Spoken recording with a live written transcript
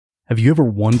Have you ever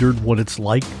wondered what it's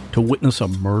like to witness a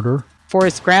murder?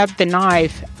 Forrest grabbed the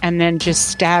knife and then just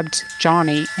stabbed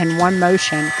Johnny in one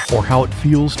motion. Or how it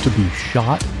feels to be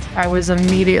shot? I was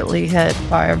immediately hit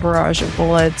by a barrage of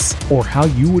bullets. Or how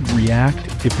you would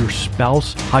react if your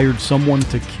spouse hired someone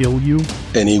to kill you?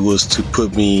 And he was to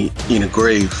put me in a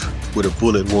grave with a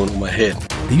bullet wound on my head.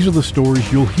 These are the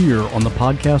stories you'll hear on the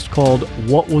podcast called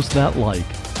What Was That Like?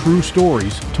 True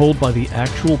stories told by the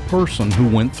actual person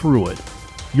who went through it.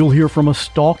 You'll hear from a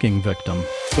stalking victim.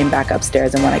 Came back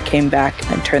upstairs, and when I came back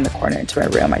and turned the corner into my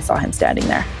room, I saw him standing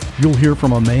there. You'll hear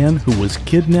from a man who was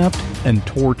kidnapped and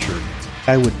tortured.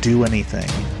 I would do anything,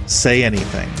 say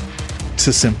anything,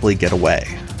 to simply get away.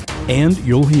 And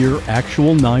you'll hear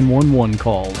actual 911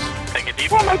 calls. Take a deep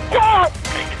breath. Oh my God!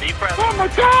 Take a deep breath. Oh my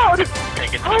God! Take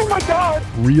a deep Oh my God!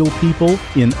 Real people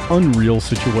in unreal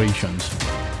situations.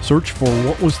 Search for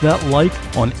What Was That Like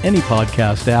on any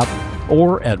podcast app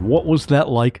or at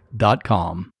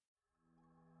whatwasthatlike.com.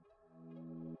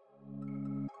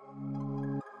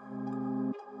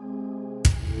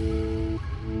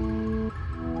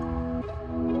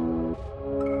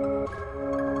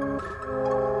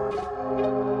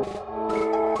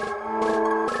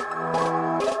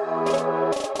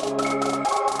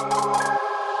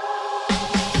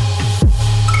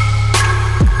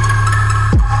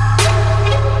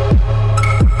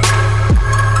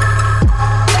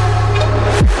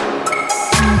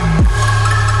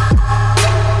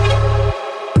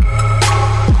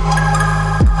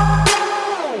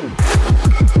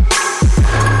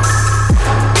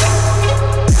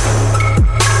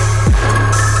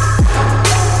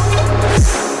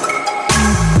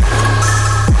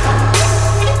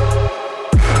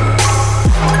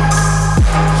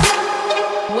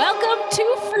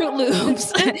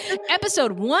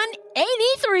 Episode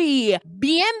 183.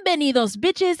 Bienvenidos,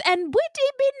 bitches, and witty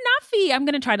binafi. I'm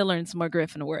going to try to learn some more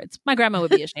Griffin words. My grandma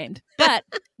would be ashamed. But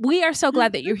we are so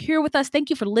glad that you're here with us. Thank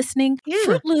you for listening. Yeah.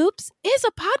 Fruit Loops is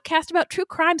a podcast about true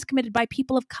crimes committed by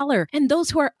people of color and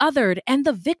those who are othered and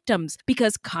the victims.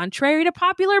 Because contrary to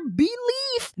popular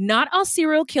belief, not all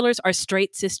serial killers are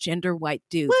straight cisgender white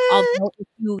dudes. What? Although if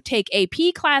you take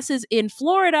AP classes in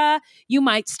Florida, you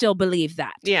might still believe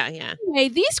that. Yeah. Anyway,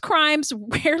 these crimes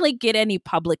rarely get any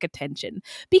public attention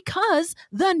because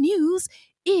the news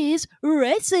is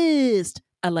racist.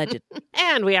 Alleged.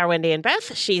 And we are Wendy and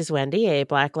Beth. She's Wendy, a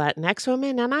Black Latinx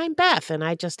woman, and I'm Beth, and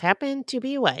I just happen to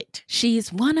be white.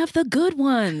 She's one of the good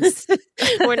ones.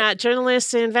 We're not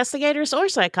journalists, investigators, or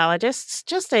psychologists,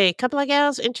 just a couple of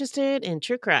gals interested in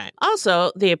true crime.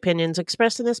 Also, the opinions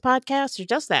expressed in this podcast are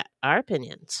just that, our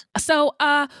opinions. So,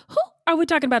 who are we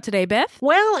talking about today, Beth?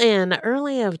 Well, in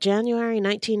early of January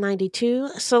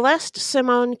 1992, Celeste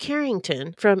Simone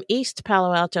Carrington from East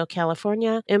Palo Alto,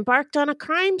 California, embarked on a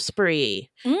crime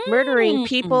spree, murdering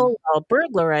people while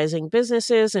burglarizing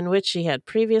businesses in which she had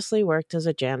previously worked as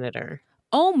a janitor.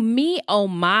 Oh, me, oh,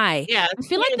 my. Yeah, I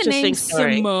feel like the name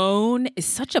story. Simone is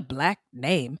such a black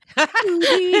name.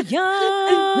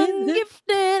 Young,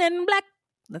 gifted, and black.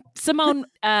 Simone,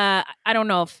 I don't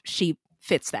know if she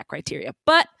fits that criteria,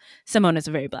 but Simone is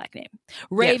a very black name.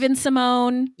 Raven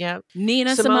Simone. Yep.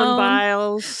 Nina Simone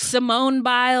Biles. Simone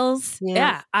Biles.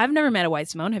 Yeah. I've never met a white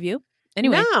Simone. Have you?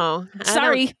 Anyway. No.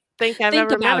 Sorry. I don't think I've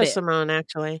ever met a Simone,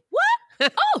 actually. What?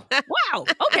 Oh, wow.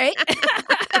 Okay.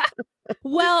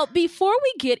 Well, before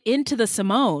we get into the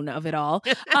Simone of it all,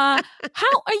 how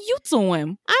are you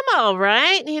doing? I'm all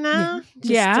right, you know.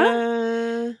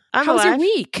 I'm How was your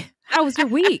week? How was your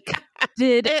week?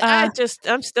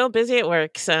 I'm still busy at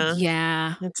work, so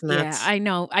yeah, it's nuts. Yeah, I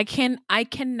know. I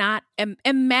cannot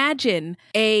imagine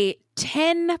a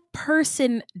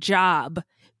 10-person job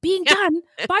being done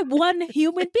by one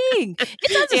human being.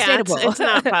 It's unsustainable. It's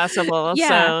not possible. Yeah.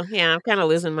 So yeah, I'm kind of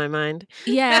losing my mind.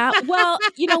 Yeah. Well,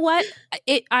 you know what?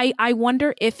 I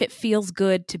wonder if it feels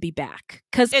good to be back.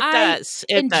 Because I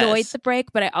enjoyed the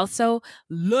break, but I also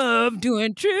love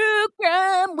doing true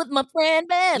crime with my friend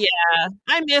Beth. Yeah,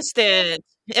 I missed it.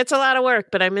 It's a lot of work,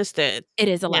 but I missed it. It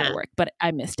is a lot of work, but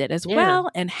I missed it as well.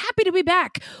 And happy to be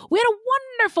back. We had a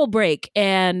wonderful break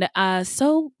and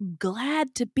so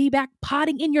glad to be back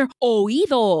potting in your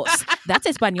oídos. That's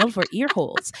Espanol for ear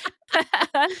holes.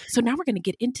 So now we're going to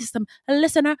get into some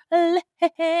listener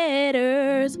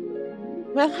letters.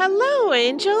 Well, hello,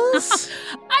 angels.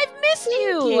 I've missed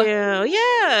you. Thank you.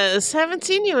 Yes, haven't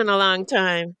seen you in a long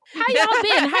time. How y'all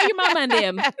been? How your mama and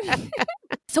them?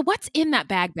 So what's in that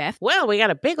bag, Beth? Well, we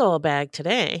got a big old bag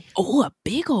today. Oh, a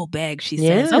big old bag, she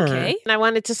says. Okay. And I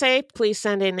wanted to say, please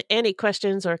send in any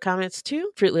questions or comments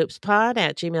to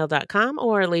fruitloopspod@gmail.com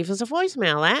or leave us a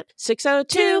voicemail at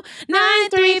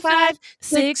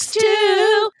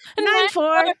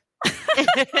 602-935-6294.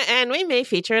 And we may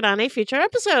feature it on a future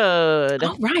episode.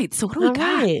 All right. So what do we All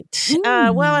got? right.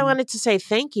 Well, I wanted to say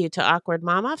thank you to Awkward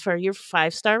Mama for your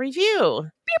 5-star review.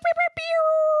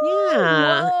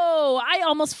 Yeah. Whoa, I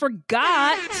almost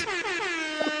forgot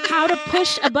how to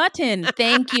push a button.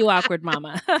 Thank you, Awkward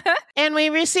Mama. And we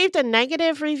received a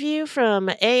negative review from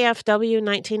AFW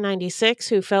 1996,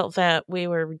 who felt that we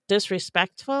were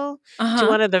disrespectful to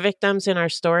one of the victims in our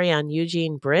story on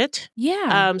Eugene Britt.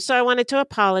 Yeah. So I wanted to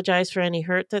apologize for any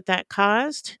hurt that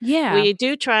caused. Yeah. We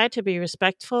do try to be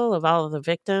respectful of all of the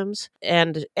victims.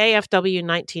 And AFW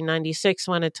 1996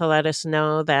 wanted to let us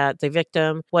know that the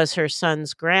victim was her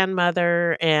son's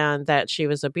grandmother and that she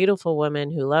was a beautiful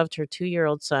woman who loved her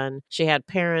 2-year-old son. She had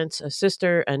parents, a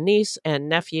sister, a niece, and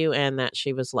nephew, and that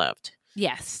she was loved.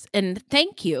 Yes. And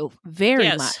thank you very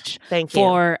much Thank you.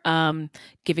 for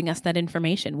giving us that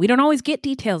information. We don't always get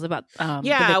details about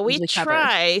the we victims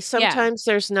try. Sometimes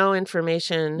there's no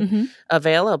information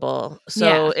available.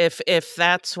 So if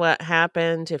that's what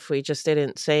happened, if we just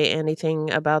didn't say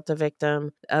anything about the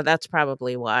victim, that's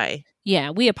probably why. Yeah,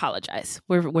 we apologize.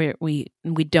 We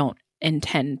don't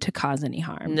intend to cause any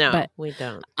harm. No, but, we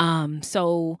don't.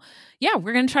 So yeah,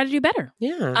 we're going to try to do better.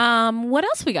 Yeah. What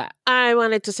else we got? I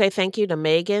wanted to say thank you to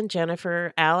Megan,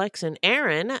 Jennifer, Alex, and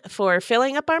Aaron for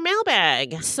filling up our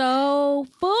mailbag. So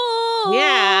full.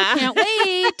 Yeah. Can't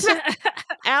wait.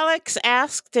 Alex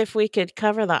asked if we could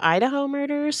cover the Idaho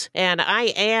murders, and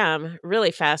I am really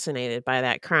fascinated by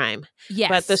that crime. Yes.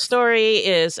 But the story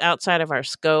is outside of our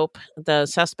scope. The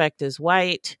suspect is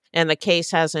white, and the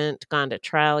case hasn't gone to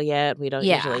trial yet. We don't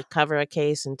usually cover a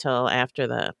case until after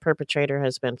the perpetrator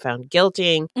has been found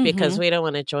guilty, because we don't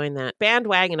want to join that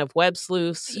bandwagon of web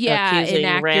sleuths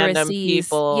accusing random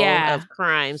people of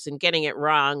crimes and getting it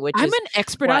wrong, which I'm is an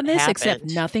expert on this, except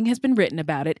nothing has been written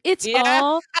about it. It's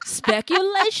all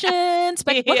speculation.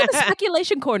 Welcome to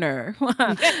Speculation Corner.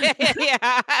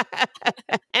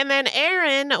 And then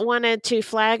Aaron wanted to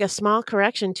flag a small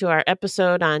correction to our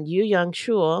episode on Yu Young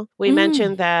Shul. We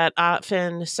mentioned that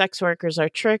often sex workers are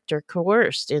tricked or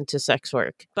coerced into sex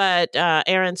work. But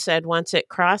Aaron said once it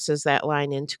crosses that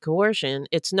line into coercion,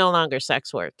 it's no longer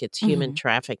sex work. It's human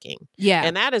trafficking. Yeah.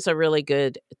 And that is a really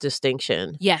good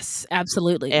distinction. Yes,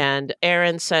 absolutely. And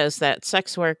Aaron says that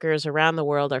sex workers around the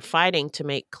world are fighting to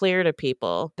make clear to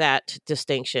people that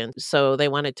distinction. So they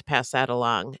wanted to pass that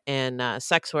along. And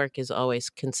sex work is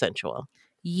always consensual.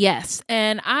 Yes.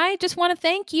 And I just want to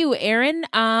thank you, Aaron,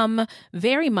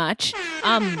 very much.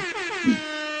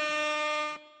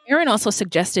 Aaron also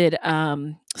suggested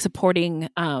supporting,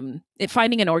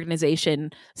 finding an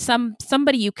organization,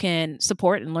 somebody you can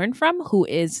support and learn from who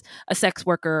is a sex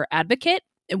worker advocate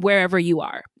wherever you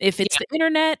are. If it's the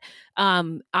internet,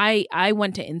 I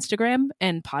went to Instagram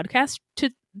and podcast to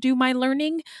do my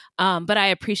learning, but I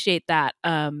appreciate that.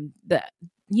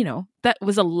 That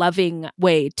was a loving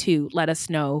way to let us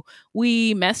know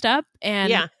we messed up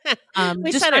and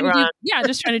we said it wrong.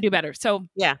 Just trying to do better. So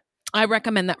I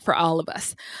recommend that for all of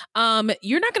us.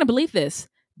 You're not going to believe this.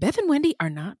 Beth and Wendy are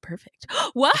not perfect.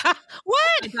 What?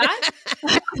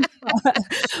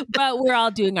 But we're all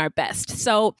doing our best.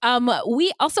 So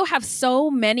we also have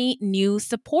so many new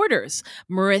supporters.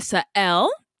 Marissa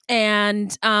L.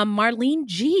 and Marlene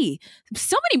G.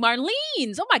 So many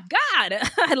Marlenes. Oh my God.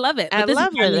 I love it. I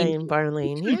love the name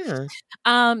Marlene.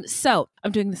 Yeah. So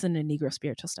I'm doing this in a Negro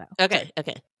spiritual style. Okay.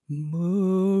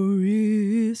 Marissa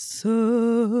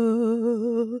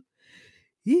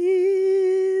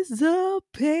is a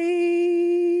Patreon.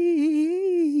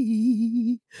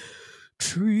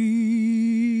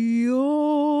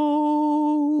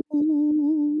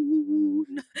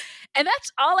 And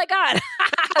that's all I got.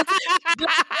 Thank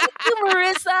you,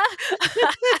 Marissa.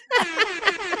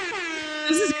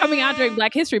 This is coming out during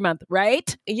Black History Month,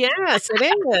 right? Yes, it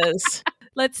is.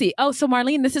 Let's see. Oh, so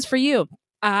Marlene, this is for you.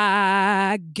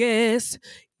 I guess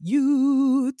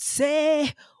you'd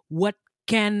say, what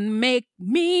can make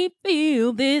me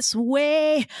feel this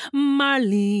way?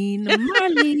 Marlene,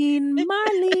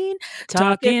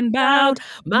 talking about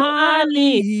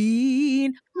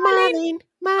Marlene.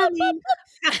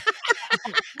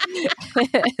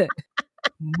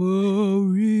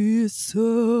 Marissa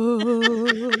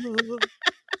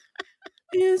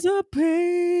is a Patreon.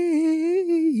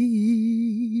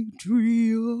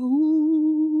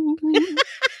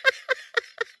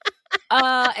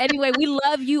 Anyway, we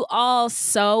love you all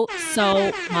so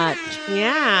much.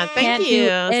 Yeah, thank Can't you. do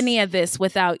any of this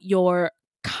without your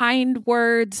kind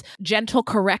words, gentle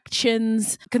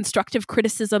corrections, constructive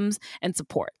criticisms, and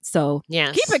support. So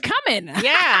Yes. keep it coming.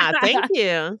 Yeah, thank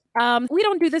you. We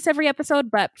don't do this every episode,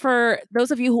 but for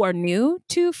those of you who are new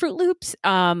to Fruit Loops,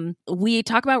 we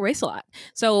talk about race a lot.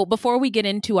 So before we get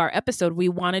into our episode, we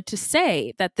wanted to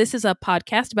say that this is a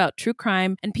podcast about true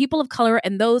crime and people of color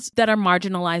and those that are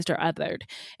marginalized or othered.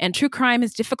 And true crime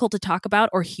is difficult to talk about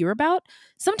or hear about.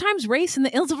 Sometimes race and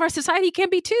the ills of our society can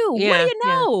be too. What do you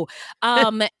know?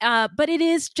 But it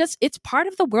is just, it's part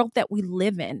of the world that we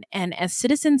live in. And as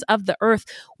citizens of the earth,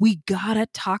 we gotta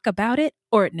talk about it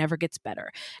or it never gets better.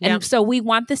 And so we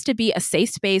want this to be a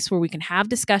safe space where we can have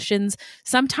discussions,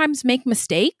 sometimes make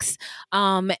mistakes,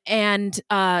 and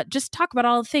just talk about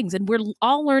all the things. And we're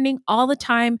all learning all the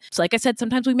time. So like I said,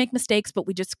 sometimes we make mistakes, but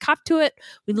we just cop to it,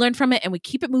 we learn from it, and we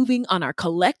keep it moving on our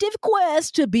collective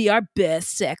quest to be our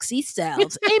best sexy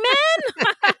selves.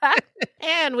 Amen?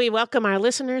 And we welcome our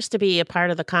listeners to be a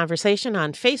part of the conversation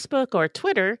on Facebook or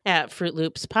Twitter at Fruit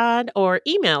Loops Pod, or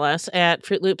email us at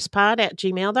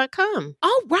fruitloopspod@gmail.com.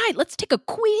 All right, let's take a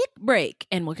quick break,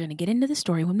 and we're going to get into the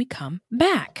story when we come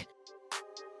back.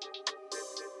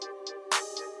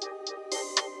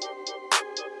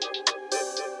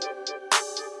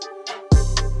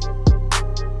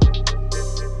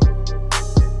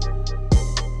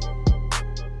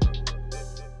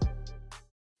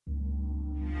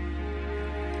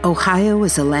 Ohio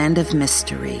is a land of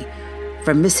mystery,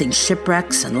 from missing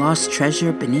shipwrecks and lost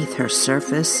treasure beneath her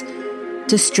surface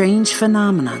to strange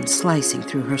phenomenon slicing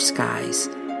through her skies.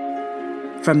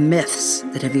 From myths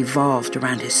that have evolved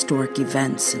around historic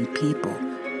events and people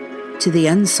to the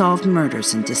unsolved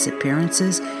murders and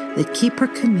disappearances that keep her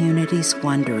communities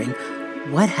wondering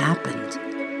what happened.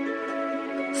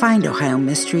 Find Ohio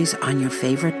Mysteries on your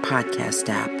favorite podcast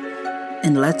app,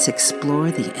 and let's explore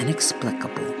the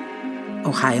inexplicable.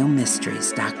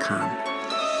 OhioMysteries.com.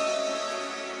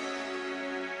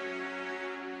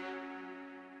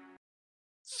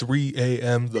 3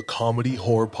 a.m., the comedy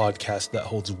horror podcast that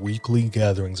holds weekly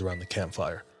gatherings around the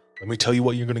campfire. Let me tell you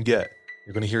what you're going to get.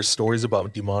 You're going to hear stories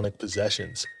about demonic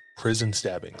possessions, prison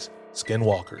stabbings,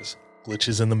 skinwalkers,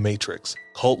 glitches in the Matrix,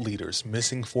 cult leaders,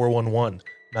 missing 411,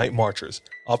 night marchers,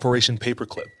 Operation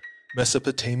Paperclip,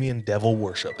 Mesopotamian devil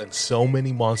worship, and so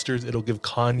many monsters it'll give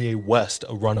Kanye West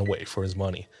a runaway for his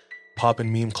money. Pop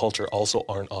and meme culture also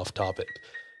aren't off topic.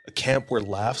 A camp where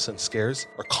laughs and scares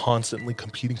are constantly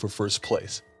competing for first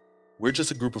place. We're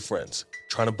just a group of friends,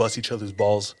 trying to bust each other's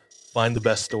balls, find the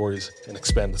best stories, and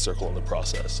expand the circle in the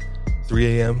process.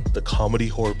 3 a.m., the comedy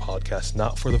horror podcast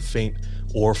not for the faint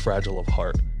or fragile of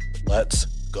heart. Let's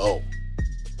go.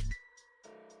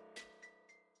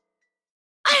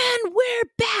 And we're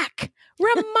back.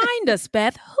 Remind us,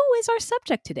 Beth, who is our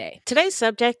subject today? Today's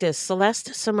subject is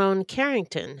Celeste Simone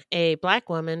Carrington, a Black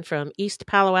woman from East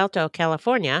Palo Alto,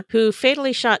 California, who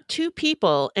fatally shot 2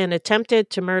 people and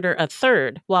attempted to murder a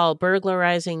third while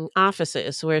burglarizing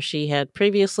offices where she had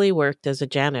previously worked as a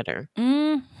janitor.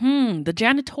 The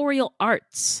janitorial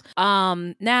arts.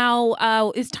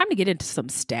 Now, it's time to get into some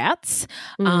stats.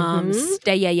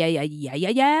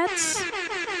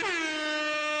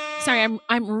 Sorry, I'm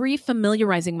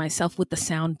refamiliarizing myself with the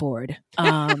soundboard.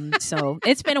 So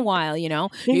it's been a while, you know.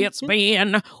 It's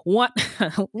been one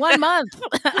month.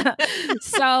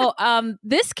 So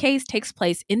this case takes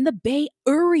place in the Bay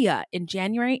Area in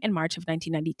January and March of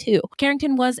 1992.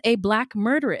 Carrington was a Black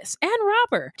murderess and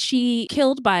robber. She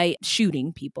killed by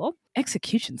shooting people.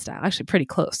 Execution style, actually pretty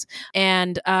close.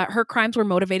 And her crimes were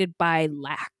motivated by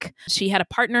lack. She had a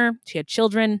partner, she had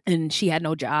children, and she had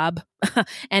no job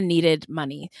and needed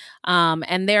money.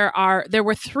 And there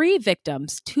were 3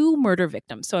 victims, 2 murder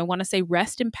victims. So I want to say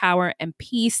rest in power and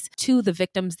peace to the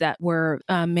victims that were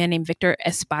a man named Victor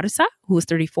Esparza, who was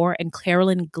 34, and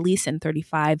Carolyn Gleason,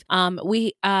 35.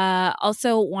 We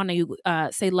also want to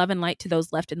say love and light to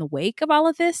those left in the wake of all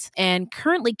of this. And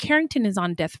currently, Carrington is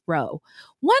on death row.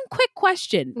 One quick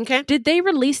question. Okay. Did they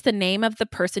release the name of the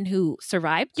person who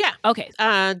survived? Yeah. Okay.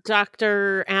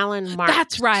 Dr. Alan Marks.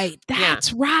 That's right.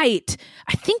 That's right.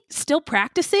 I think still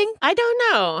practicing? I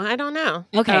don't know.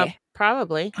 Okay.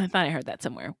 Probably. I thought I heard that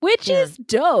somewhere, which is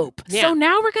dope. Yeah. So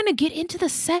now we're going to get into the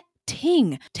setting.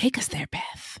 Take us there,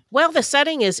 Beth. Well, the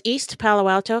setting is East Palo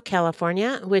Alto,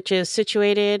 California, which is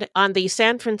situated on the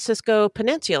San Francisco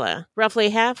Peninsula, roughly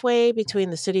halfway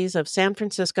between the cities of San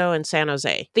Francisco and San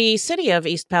Jose. The city of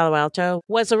East Palo Alto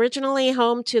was originally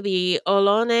home to the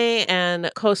Ohlone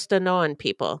and Costanoan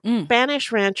people.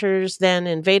 Spanish ranchers then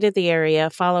invaded the area,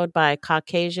 followed by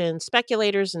Caucasian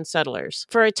speculators and settlers.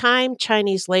 For a time,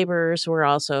 Chinese laborers were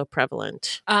also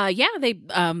prevalent. They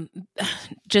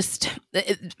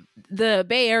the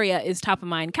Bay Area is top of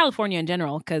mind, California in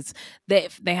general, because they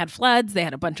had floods, they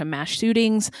had a bunch of mass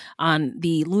shootings on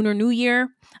the Lunar New Year,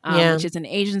 which is an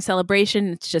Asian celebration.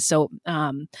 It's just so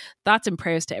thoughts and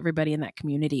prayers to everybody in that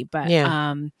community. But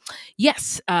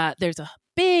yes, there's a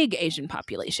big Asian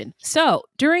population. So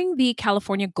during the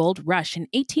California Gold Rush in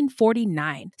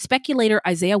 1849, speculator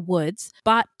Isaiah Woods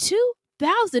bought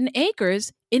 2,000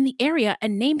 acres in the area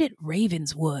and named it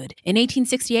Ravenswood. In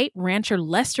 1868, rancher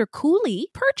Lester Cooley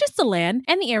purchased the land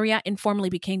and the area informally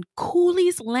became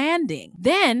Cooley's Landing.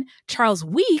 Then Charles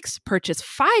Weeks purchased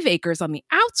 5 acres on the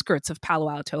outskirts of Palo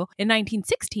Alto in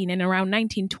 1916, and around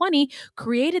 1920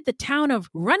 created the town of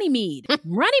Runnymede.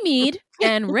 Runnymede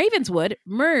and Ravenswood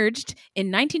merged in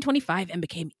 1925 and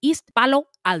became East Palo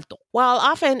Alto. While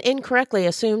often incorrectly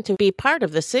assumed to be part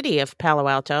of the city of Palo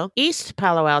Alto, East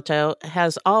Palo Alto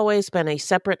has always been a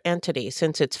separate entity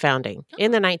since its founding.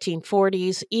 In the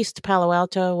 1940s, East Palo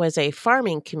Alto was a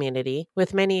farming community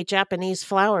with many Japanese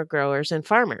flower growers and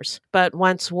farmers. But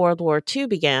once World War II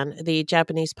began, the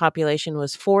Japanese population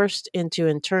was forced into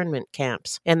internment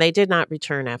camps, and they did not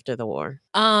return after the war.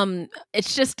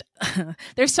 It's just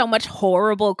there's so much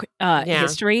horrible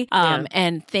history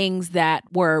and things that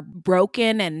were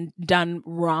broken and done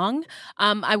wrong.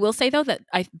 I will say though that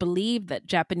I believe that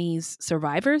Japanese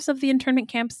survivors of the internment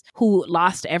camps who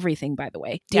lost everything, by the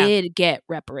way, did get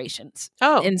reparations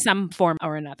in some form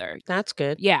or another. That's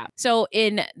good. Yeah. So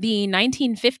in the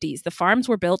 1950s, the farms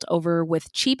were built over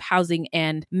with cheap housing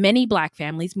and many Black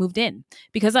families moved in.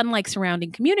 Because unlike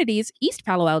surrounding communities, East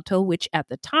Palo Alto, which at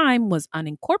the time was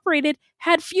unincorporated,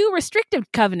 had few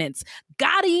restrictive covenants.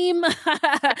 Got him.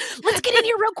 Let's get in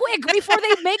here real quick before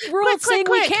they make rules saying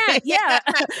we can't. Yeah.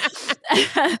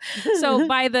 So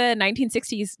by the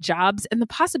 1960s, jobs and the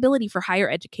possibility for higher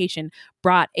education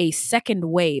brought a second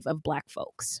wave of Black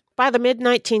folks. By the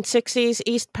mid-1960s,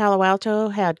 East Palo Alto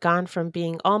had gone from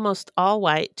being almost all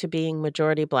white to being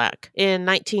majority Black. In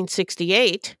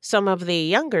 1968, some of the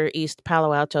younger East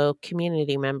Palo Alto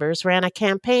community members ran a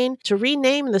campaign to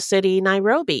rename the city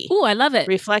Nairobi. Ooh, I love it.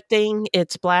 Reflecting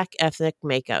its Black ethnic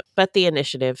makeup, but the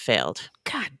initiative failed.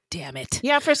 God damn it.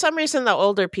 Yeah, for some reason the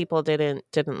older people didn't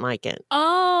like it.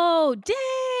 Oh,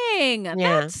 dang.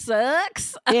 That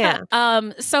sucks. Yeah.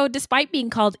 So despite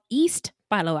being called East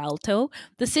Palo Alto,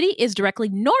 the city is directly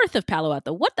north of Palo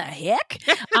Alto. What the heck?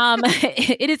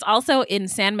 It is also in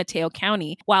San Mateo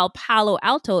County, while Palo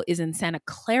Alto is in Santa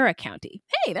Clara County.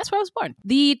 Hey, that's where I was born.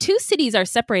 The two cities are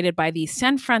separated by the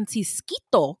San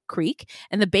Francisquito Creek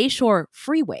and the Bayshore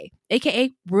Freeway,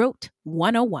 aka Route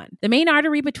 101, the main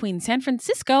artery between San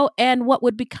Francisco and what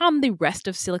would become the rest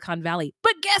of Silicon Valley.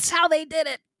 But guess how they did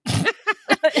it?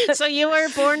 So you were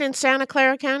born in Santa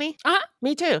Clara County? Uh-huh.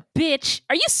 Me too. Bitch,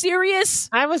 are you serious?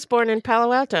 I was born in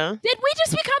Palo Alto. Did we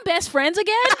just become best friends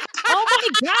again? Oh my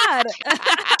God.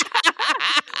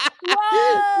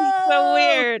 Whoa. So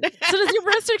weird. So does your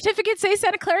birth certificate say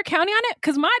Santa Clara County on it?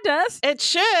 Because mine does. It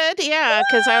should, yeah,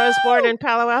 because I was born in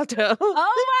Palo Alto.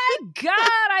 Oh my God.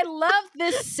 I love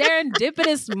this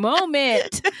serendipitous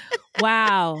moment.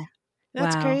 Wow.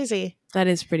 That's crazy. That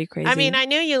is pretty crazy. I mean, I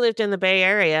knew you lived in the Bay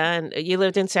Area and you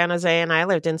lived in San Jose and I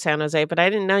lived in San Jose, but I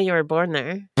didn't know you were born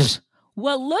there.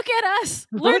 Well, look at us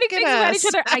learning things about each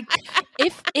other.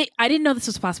 I didn't know this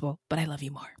was possible, but I love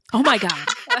you more. Oh my God.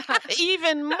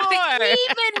 Even more.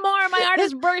 Even more. My heart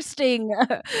is bursting.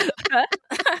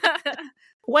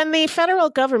 When the federal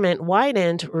government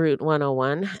widened Route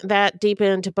 101, that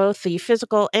deepened both the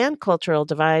physical and cultural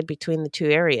divide between the two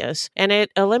areas, and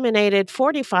it eliminated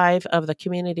 45 of the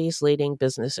community's leading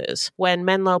businesses. When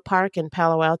Menlo Park in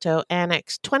Palo Alto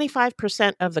annexed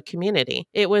 25% of the community,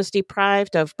 it was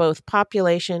deprived of both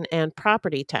population and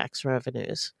property tax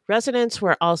revenues. Residents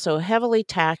were also heavily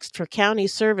taxed for county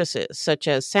services such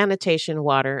as sanitation,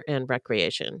 water, and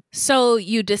recreation. So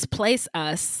you displace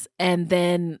us and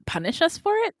then punish us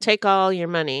for it? Take all your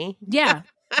money. Yeah.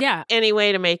 Yeah. Any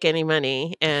way to make any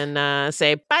money and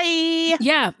say bye.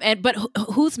 Yeah. But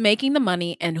who's making the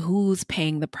money and who's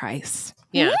paying the price?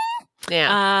 Yeah.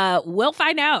 Yeah. We'll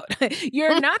find out.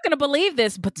 You're not going to believe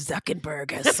this, but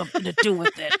Zuckerberg has something to do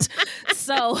with it.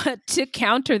 So to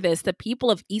counter this, the people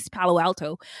of East Palo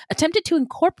Alto attempted to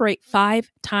incorporate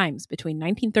 5 times between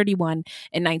 1931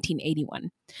 and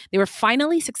 1981. They were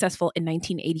finally successful in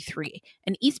 1983,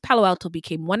 and East Palo Alto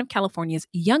became one of California's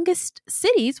youngest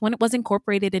cities when it was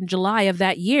incorporated in July of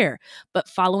that year. But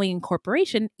following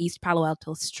incorporation, East Palo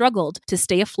Alto struggled to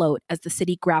stay afloat as the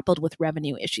city grappled with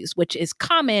revenue issues, which is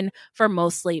common for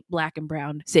mostly Black and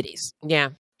brown cities.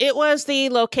 Yeah. It was the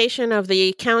location of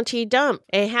the county dump,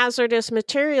 a hazardous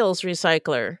materials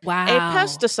recycler, Wow. a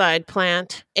pesticide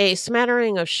plant, a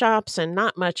smattering of shops, and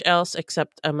not much else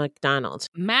except a McDonald's.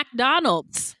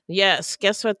 McDonald's. Yes.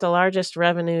 Guess what the largest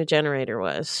revenue generator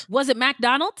was? Was it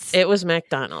McDonald's? It was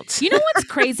McDonald's. You know what's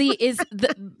crazy is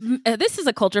this is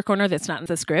a culture corner that's not in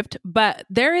the script, but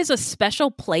there is a special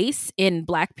place in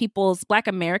Black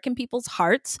American people's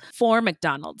hearts for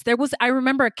McDonald's. I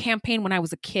remember a campaign when I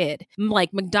was a kid,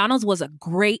 like McDonald's was a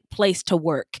great place to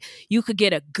work. You could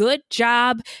get a good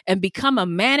job and become a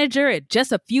manager in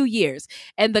just a few years.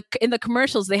 And in the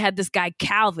commercials, they had this guy,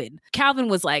 Calvin. Calvin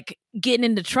was like getting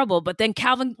into trouble, but then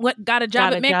Calvin got a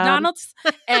job at McDonald's,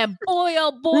 and boy,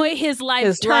 oh boy, his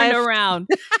life turned around.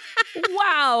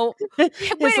 Wow. Way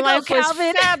His to life go, Calvin.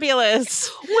 was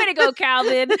fabulous. Way to go,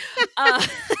 Calvin.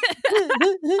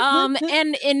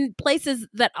 And in places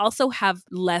that also have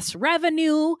less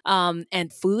revenue,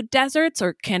 and food deserts,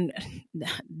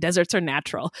 deserts are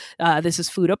natural. This is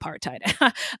food apartheid.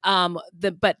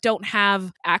 But don't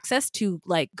have access to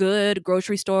like good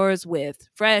grocery stores with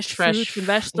fresh fruits and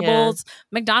vegetables.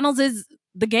 McDonald's is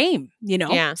the game,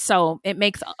 Yeah. So it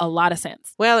makes a lot of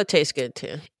sense. Well, it tastes good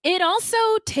too. It also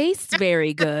tastes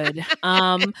very good.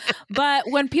 But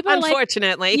when people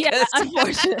unfortunately, yeah,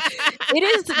 unfortunately, it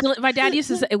is. My dad used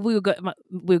to say we would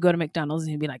go to McDonald's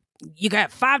and he'd be like, "You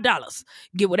got $5.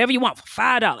 Get whatever you want for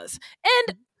 $5."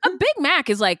 And a Big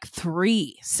Mac is like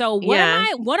 $3. So what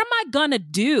am I gonna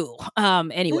do?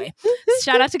 Anyway,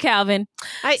 shout out to Calvin.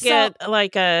 I get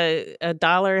like a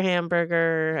 $1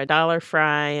 hamburger, a $1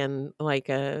 fry, and like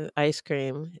a ice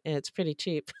cream. It's pretty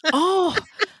cheap. Oh,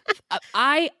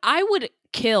 I would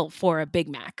kill for a Big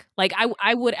Mac. Like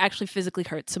I would actually physically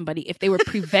hurt somebody if they were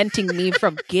preventing me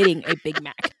from getting a Big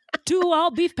Mac. 2 all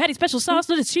beef patty, special sauce,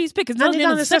 lettuce, cheese, pickles, onion,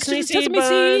 and sesame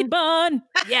seed bun.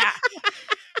 Yeah.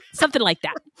 Something like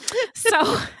that.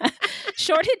 So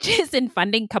shortages in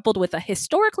funding coupled with a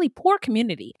historically poor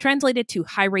community translated to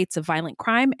high rates of violent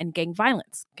crime and gang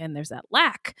violence. Again, there's that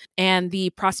lack. And the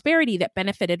prosperity that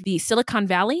benefited the Silicon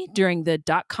Valley during the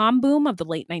dot-com boom of the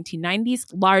late 1990s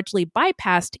largely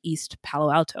bypassed East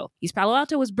Palo Alto. East Palo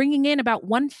Alto was bringing in about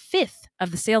 1/5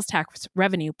 of the sales tax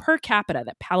revenue per capita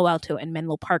that Palo Alto and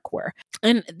Menlo Park were.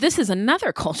 And this is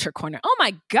another culture corner. Oh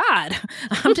my God.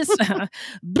 I'm just,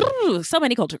 so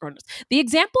many culture corners. The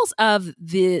examples of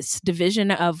this division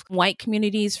of white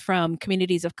communities from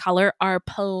communities of color are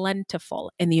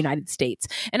plentiful in the United States.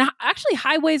 And actually,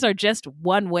 highways are just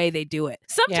one way they do it.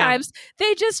 Sometimes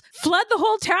they just flood the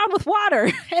whole town with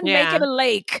water and make it a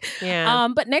lake. Yeah.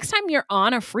 But next time you're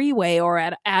on a freeway or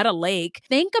at a lake,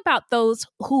 think about those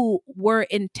who were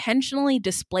intentionally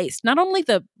displaced. Not only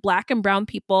the Black and brown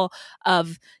people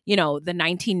of, the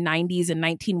 1990s and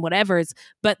 19 whatevers,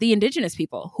 but the indigenous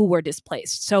people who were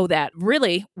displaced, so that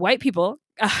really white people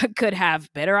could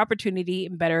have better opportunity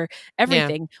and better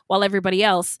everything while everybody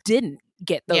else didn't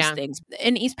get those things.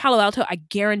 In East Palo Alto, I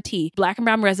guarantee Black and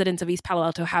brown residents of East Palo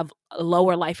Alto have a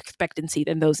lower life expectancy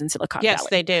than those in Silicon Valley. Yes,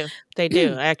 they do. They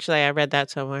do. Actually, I read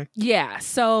that somewhere. Yeah.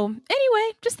 So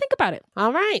anyway, just think about it.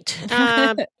 All right.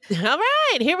 All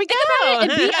right. Here we go.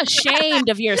 And be ashamed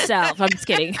of yourself. I'm just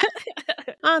kidding.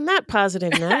 On that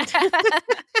positive note.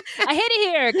 I hate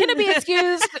it here. Can it be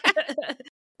excused?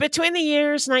 Between the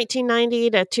years 1990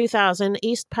 to 2000,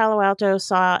 East Palo Alto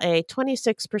saw a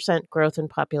 26% growth in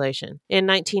population. In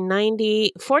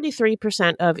 1990,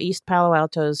 43% of East Palo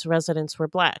Alto's residents were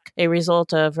Black, a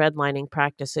result of redlining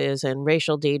practices and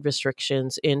racial deed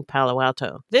restrictions in Palo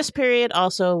Alto. This period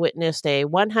also witnessed a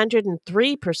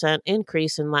 103%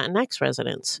 increase in Latinx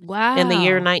residents. Wow. In the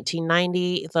year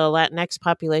 1990, the Latinx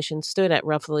population stood at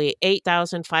roughly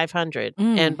 8,500,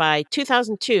 and by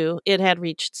 2002, it had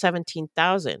reached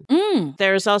 17,000.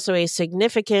 There is also a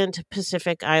significant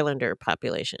Pacific Islander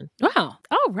population. Wow.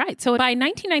 Oh, right. So by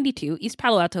 1992, East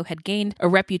Palo Alto had gained a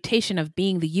reputation of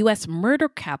being the U.S. murder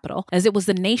capital, as it was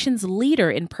the nation's leader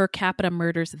in per capita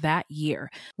murders that year,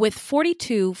 with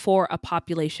 42 for a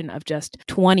population of just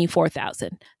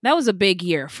 24,000. That was a big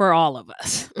year for all of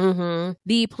us. Mm-hmm.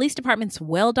 The police department's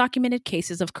well-documented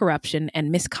cases of corruption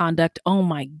and misconduct, oh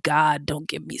my God, don't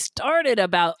get me started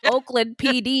about Oakland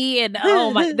PD, and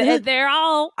oh my, they're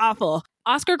all awful.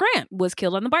 Oscar Grant was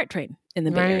killed on the BART train in the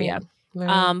Bay Area.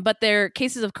 Right. But their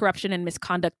cases of corruption and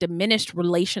misconduct diminished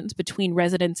relations between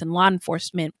residents and law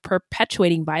enforcement,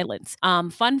 perpetuating violence.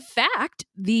 Fun fact,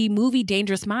 the movie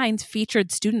Dangerous Minds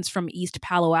featured students from East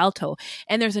Palo Alto.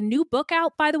 And there's a new book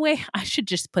out, by the way. I should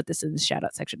just put this in the shout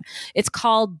out section. It's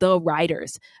called The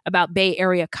Riders, about Bay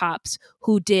Area cops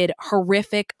who did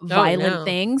horrific, violent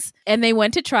things. And they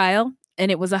went to trial.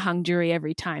 and it was a hung jury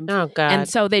every time. Oh, God. And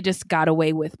so they just got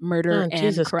away with murder and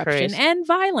Jesus corruption Christ. and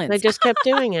violence. They just kept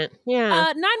doing it.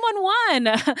 Yeah.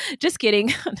 911. Just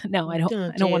kidding. No, I don't.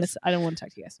 Oh, I don't want geez. to. I don't want to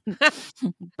talk to you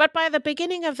guys. But by the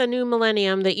beginning of the new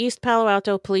millennium, the East Palo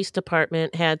Alto Police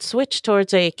Department had switched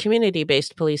towards a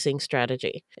community-based policing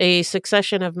strategy. A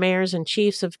succession of mayors and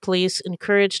chiefs of police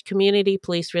encouraged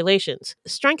community-police relations,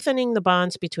 strengthening the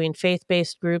bonds between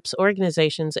faith-based groups,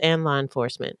 organizations, and law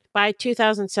enforcement. By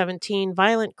 2017,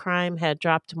 violent crime had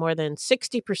dropped more than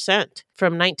 60%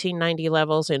 from 1990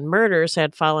 levels, and murders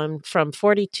had fallen from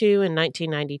 42 in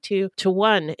 1992 to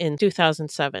 1 in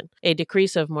 2007, a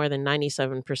decrease of more than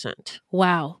 97%.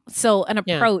 Wow. So an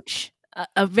approach,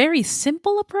 a very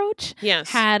simple approach,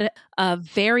 had a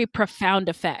very profound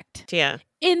effect. Yeah.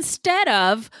 Instead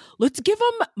of, let's give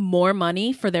them more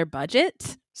money for their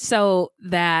budget so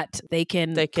that they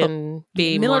can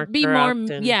be more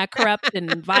corrupt corrupt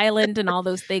and violent and all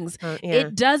those things.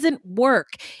 It doesn't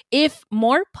work. If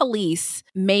more police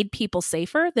made people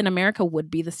safer, then America would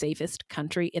be the safest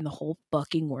country in the whole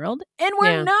fucking world. And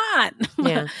we're not.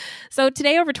 Yeah. So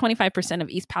today, over 25% of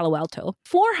East Palo Alto,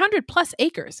 400 plus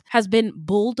acres, has been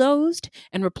bulldozed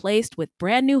and replaced with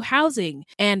brand new housing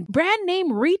and brand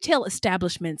name retail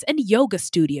establishments and yoga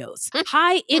studios.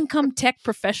 High income tech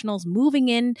professionals moving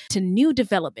in to new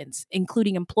developments,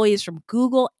 including employees from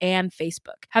Google and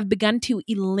Facebook, have begun to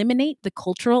eliminate the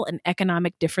cultural and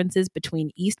economic differences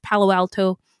between East Palo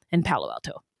Alto and Palo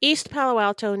Alto. East Palo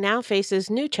Alto now faces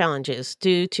new challenges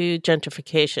due to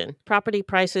gentrification. Property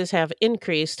prices have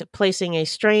increased, placing a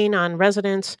strain on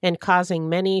residents and causing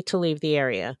many to leave the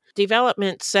area.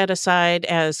 Developments set aside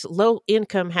as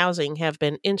low-income housing have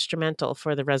been instrumental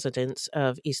for the residents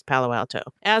of East Palo Alto.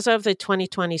 As of the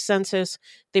 2020 census,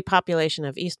 the population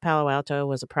of East Palo Alto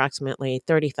was approximately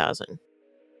 30,000.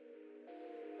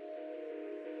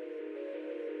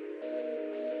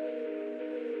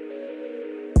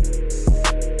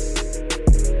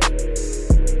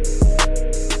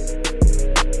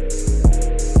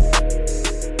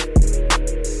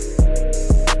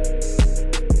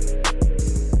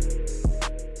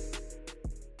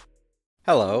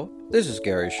 Hello, this is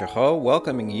Gary Chahot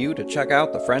welcoming you to check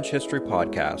out the French History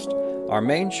Podcast. Our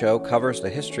main show covers the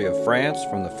history of France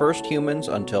from the first humans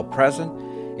until present.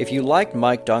 If you liked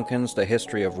Mike Duncan's The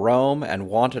History of Rome and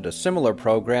wanted a similar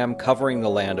program covering the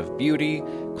land of beauty,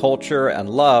 culture, and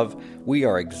love, we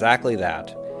are exactly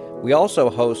that. We also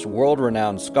host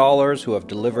world-renowned scholars who have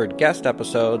delivered guest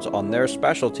episodes on their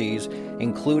specialties,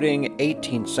 including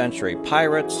 18th century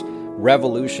pirates,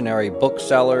 revolutionary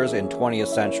booksellers in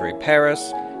 20th century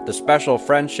Paris, the special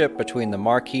friendship between the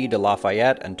Marquis de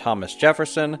Lafayette and Thomas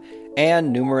Jefferson,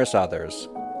 and numerous others.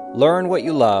 Learn what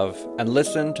you love and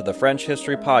listen to the French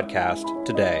History Podcast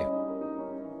today.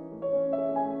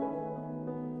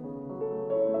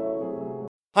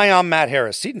 Hi, I'm Matt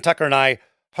Harris. Seton Tucker and I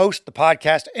host the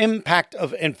podcast Impact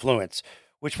of Influence,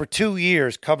 which for 2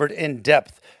 years covered in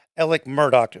depth Alec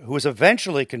Murdaugh, who was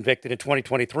eventually convicted in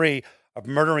 2023 of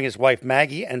murdering his wife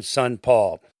Maggie and son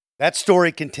Paul. That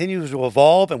story continues to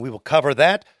evolve, and we will cover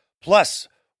that. Plus,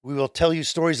 we will tell you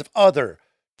stories of other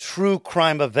true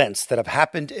crime events that have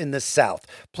happened in the South.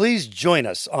 Please join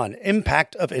us on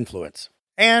Impact of Influence.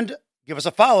 And give us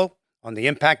a follow on the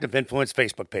Impact of Influence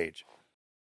Facebook page.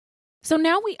 So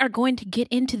now we are going to get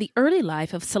into the early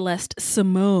life of Celeste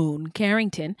Simone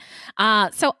Carrington.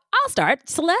 So I'll start.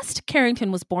 Celeste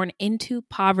Carrington was born into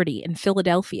poverty in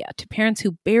Philadelphia to parents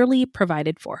who barely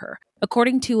provided for her.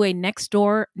 According to a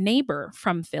next-door neighbor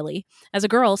from Philly, as a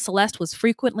girl, Celeste was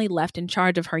frequently left in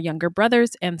charge of her younger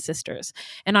brothers and sisters,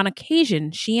 and on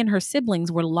occasion, she and her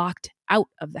siblings were locked out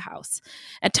of the house.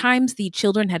 At times, the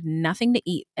children had nothing to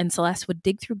eat, and Celeste would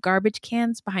dig through garbage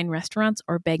cans behind restaurants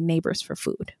or beg neighbors for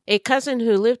food. A cousin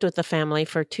who lived with the family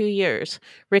for 2 years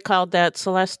recalled that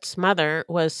Celeste's mother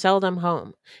was seldom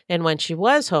home, and when she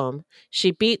was home, she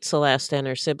beat Celeste and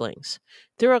her siblings.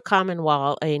 Through a common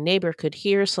wall, a neighbor could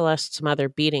hear Celeste's mother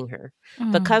beating her.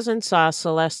 The cousin saw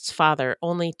Celeste's father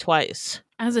only twice.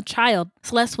 As a child,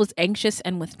 Celeste was anxious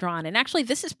and withdrawn. And actually,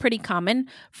 this is pretty common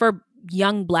for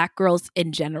young Black girls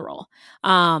in general,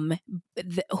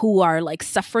 who are like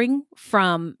suffering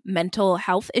from mental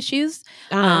health issues.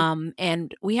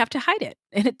 And we have to hide it.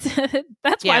 And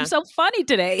that's why I'm so funny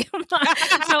today.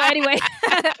 So anyway,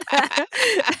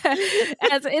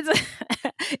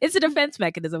 it's a defense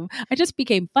mechanism. I just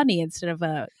became funny instead of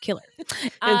a killer.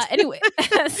 Anyway,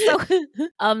 so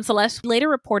Celeste later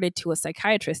reported to a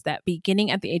psychiatrist that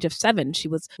beginning at the age of 7, she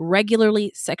was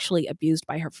regularly sexually abused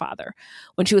by her father.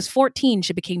 When she was 14,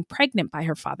 she became pregnant by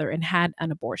her father and had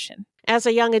an abortion. As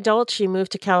a young adult, she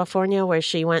moved to California where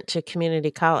she went to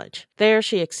community college. There,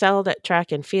 she excelled at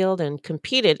track and field and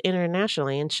competed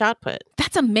internationally in shot put.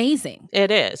 That's amazing. It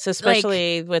is,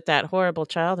 especially with that horrible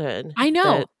childhood. I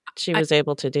know. That she was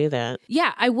able to do that.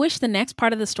 Yeah, I wish the next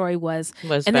part of the story was and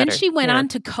better. then she went Yeah. on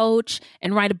to coach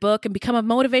and write a book and become a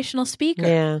motivational speaker.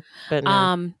 Yeah, but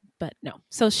no. But no.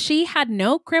 So she had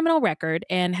no criminal record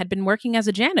and had been working as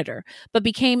a janitor, but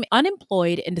became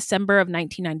unemployed in December of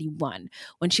 1991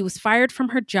 when she was fired from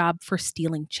her job for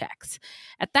stealing checks.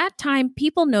 At that time,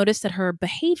 people noticed that her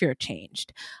behavior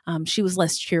changed. She was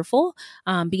less cheerful,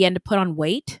 began to put on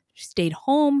weight, she stayed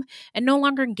home, and no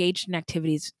longer engaged in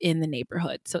activities in the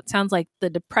neighborhood. So it sounds like the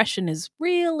depression is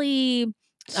really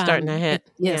starting to hit.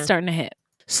 Starting to hit.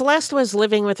 Celeste was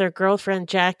living with her girlfriend,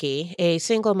 Jackie, a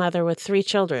single mother with 3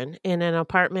 children, in an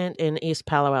apartment in East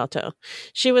Palo Alto.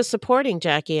 She was supporting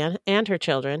Jackie and her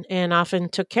children and often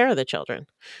took care of the children.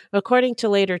 According to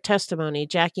later testimony,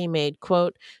 Jackie made,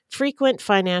 quote, frequent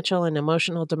financial and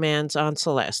emotional demands on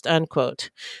Celeste, unquote.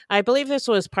 I believe this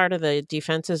was part of the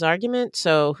defense's argument,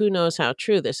 so who knows how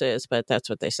true this is, but that's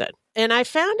what they said. And I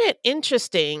found it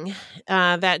interesting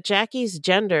that Jackie's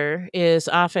gender is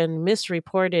often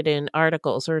misreported in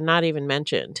articles or not even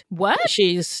mentioned. What?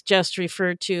 She's just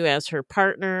referred to as her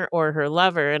partner or her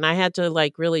lover, and I had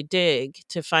to really dig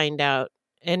to find out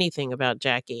anything about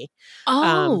Jackie.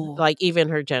 Like even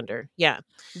her gender. Yeah.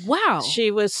 Wow. She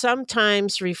was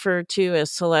sometimes referred to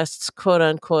as Celeste's quote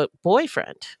unquote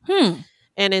boyfriend.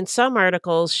 And in some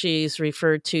articles, she's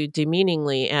referred to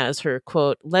demeaningly as her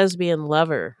quote lesbian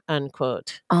lover,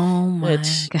 unquote. Oh my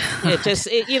God.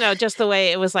 Just the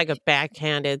way it was like a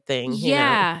backhanded thing.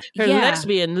 Yeah. Her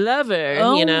lesbian lover,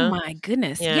 Oh my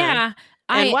goodness. Yeah.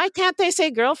 And why can't they say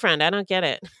girlfriend? I don't get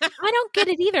it. I don't get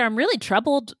it either. I'm really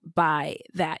troubled by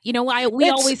that. We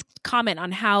always comment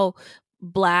on how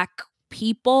Black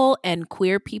people and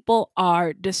queer people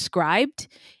are described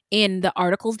in the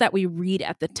articles that we read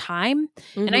at the time.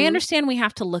 Mm-hmm. And I understand we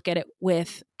have to look at it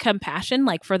with compassion,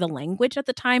 like for the language at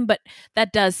the time, but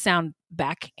that does sound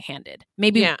backhanded.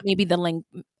 Maybe the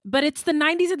language, but it's the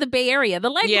 90s in the Bay Area. The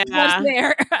language was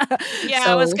there.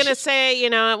 I was going to say,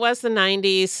 it was the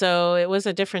 90s, so it was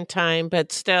a different time,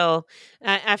 but still,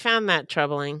 I found that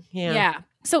troubling. Yeah.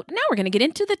 So now we're going to get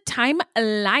into the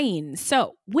timeline.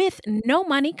 So with no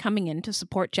money coming in to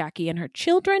support Jackie and her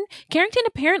children, Carrington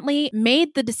apparently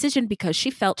made the decision because she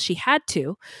felt she had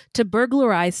to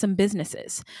burglarize some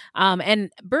businesses. And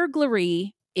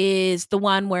burglary is the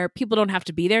one where people don't have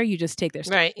to be there. You just take their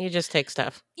stuff. Right. You just take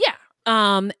stuff. Yeah.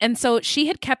 And so she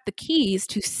had kept the keys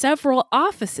to several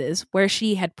offices where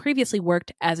she had previously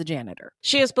worked as a janitor.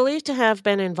 She is believed to have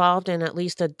been involved in at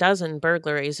least a dozen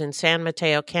burglaries in San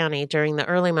Mateo County during the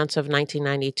early months of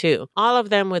 1992, all of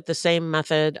them with the same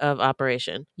method of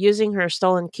operation. Using her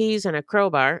stolen keys and a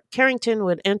crowbar, Carrington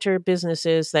would enter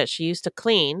businesses that she used to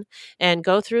clean and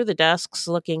go through the desks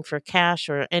looking for cash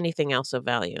or anything else of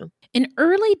value. In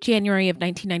early January of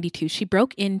 1992, she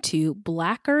broke into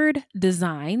Blackard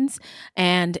Designs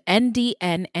and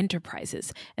NDN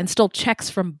Enterprises and stole checks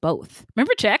from both.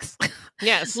 Remember checks?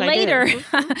 Yes, Later,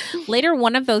 I did. Later,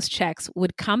 one of those checks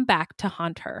would come back to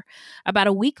haunt her. About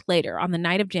a week later, on the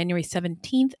night of January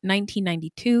 17th,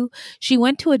 1992, she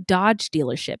went to a Dodge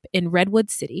dealership in Redwood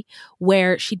City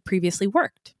where she'd previously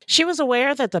worked. She was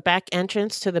aware that the back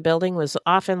entrance to the building was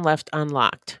often left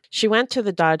unlocked. She went to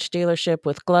the Dodge dealership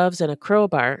with gloves and a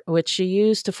crowbar, which she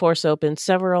used to force open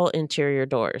several interior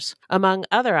doors. Among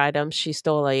other items, she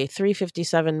stole a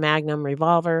 .357 Magnum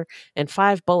revolver and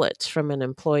 5 bullets from an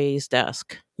employee's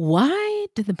desk. Why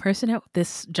did the person at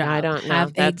this job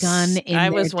have a gun in I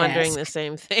their was wondering desk? the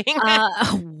same thing.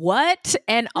 What?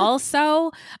 And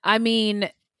also,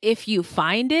 if you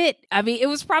find it, it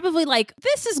was probably like,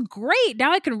 this is great.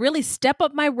 Now I can really step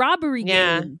up my robbery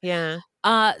game. Yeah.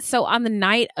 So on the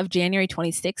night of January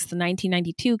 26th,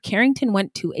 1992, Carrington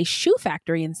went to a shoe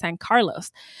factory in San Carlos.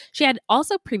 She had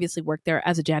also previously worked there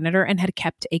as a janitor and had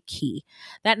kept a key.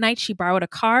 That night, she borrowed a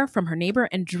car from her neighbor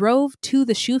and drove to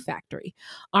the shoe factory,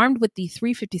 armed with the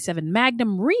 .357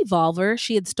 Magnum revolver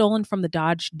she had stolen from the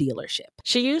Dodge dealership.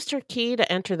 She used her key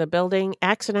to enter the building,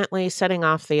 accidentally setting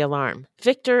off the alarm.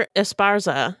 Victor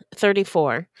Esparza,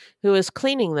 34, who was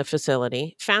cleaning the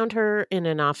facility, found her in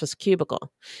an office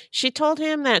cubicle. She told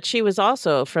him that she was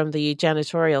also from the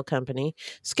janitorial company,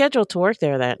 scheduled to work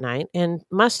there that night, and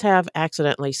must have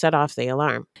accidentally set off the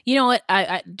alarm. You know what?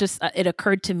 It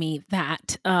occurred to me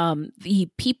that the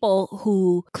people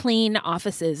who clean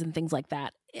offices and things like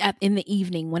that in the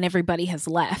evening when everybody has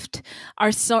left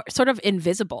are sort of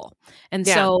invisible. And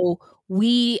so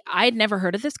I'd never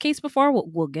heard of this case before.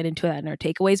 We'll get into that in our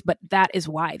takeaways, but that is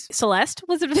why Celeste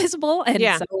was invisible, and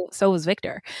so was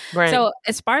Victor. Right. So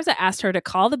Esparza asked her to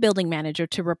call the building manager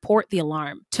to report the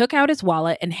alarm, took out his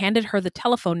wallet, and handed her the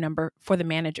telephone number for the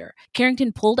manager.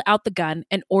 Carrington pulled out the gun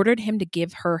and ordered him to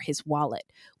give her his wallet,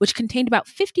 which contained about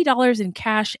 $50 in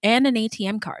cash and an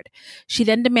ATM card. She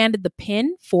then demanded the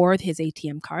PIN for his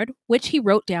ATM card, which he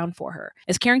wrote down for her.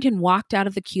 As Carrington walked out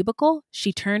of the cubicle,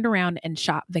 she turned around and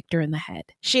shot Victor in the head.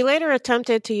 She later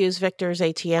attempted to use Victor's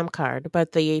ATM card,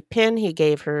 but the PIN he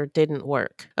gave her didn't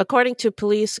work. According to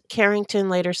police, Carrington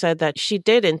later said that she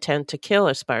did intend to kill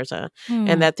Esparza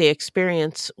and that the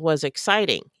experience was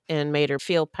exciting and made her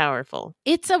feel powerful.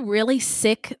 It's a really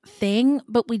sick thing,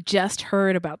 but we just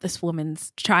heard about this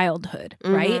woman's childhood,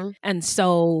 right? And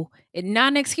so,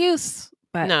 not an excuse,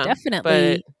 but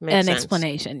definitely an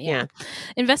explanation. Yeah.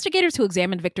 Investigators who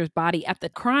examined Victor's body at the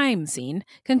crime scene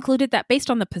concluded that based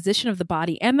on the position of the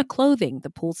body and the clothing, the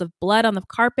pools of blood on the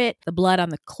carpet, the blood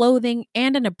on the clothing,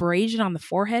 and an abrasion on the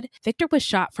forehead, Victor was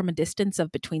shot from a distance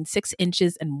of between 6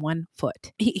 inches and 1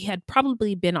 foot. He had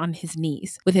probably been on his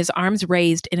knees, with his arms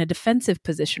raised in a defensive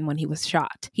position when he was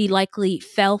shot. He likely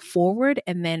fell forward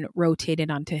and then rotated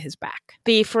onto his back.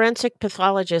 The forensic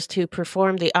pathologist who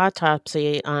performed the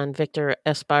autopsy on Victor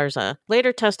Esparza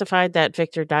later testified that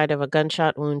Victor died of a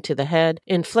gunshot wound to the head,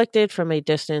 inflicted from a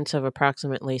distance of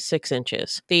approximately 6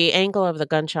 inches. The angle of the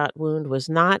gunshot wound was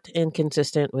not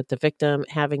inconsistent with the victim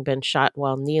having been shot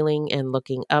while kneeling and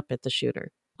looking up at the shooter.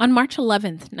 On March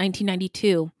 11th,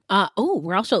 1992,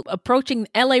 we're also approaching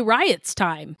LA riots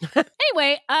time.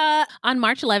 Anyway, on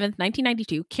March 11th,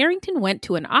 1992, Carrington went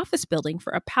to an office building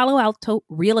for a Palo Alto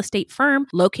real estate firm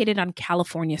located on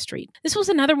California Street. This was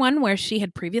another one where she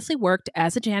had previously worked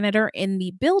as a janitor in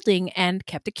the building and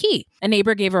kept a key. A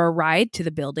neighbor gave her a ride to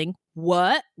the building.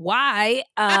 What? Why?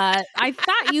 I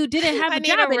thought you didn't have a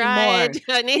job anymore.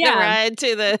 I need a ride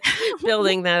to the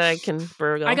building that I can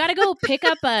burgle. I gotta go pick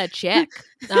up a check.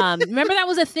 Remember that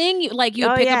was a thing? You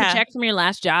pick up a check from your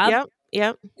last job?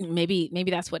 Yep. Maybe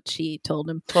that's what she told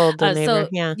him. Told the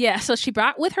neighbor, So she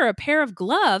brought with her a pair of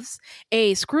gloves,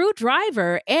 a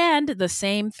screwdriver, and the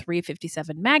same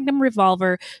 .357 Magnum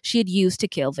revolver she had used to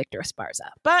kill Victor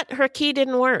Esparza. But her key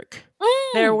didn't work.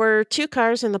 There were 2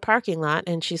 cars in the parking lot,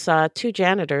 and she saw 2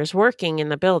 janitors working in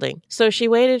the building. So she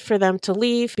waited for them to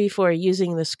leave before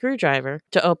using the screwdriver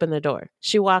to open the door.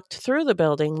 She walked through the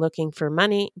building looking for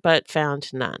money, but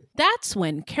found none. That's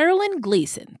when Carolyn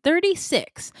Gleason,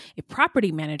 36, a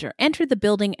property manager, entered the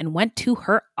building and went to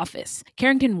her office.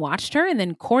 Carrington watched her and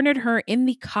then cornered her in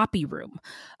the copy room.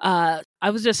 I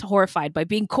was just horrified by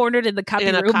being cornered in the copy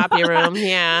room. In a copy room,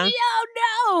 yeah.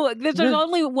 No. There's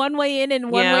only one way in and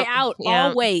one way out,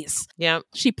 always. Yep.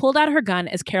 She pulled out her gun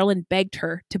as Carolyn begged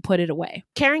her to put it away.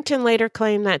 Carrington later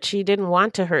claimed that she didn't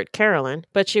want to hurt Carolyn,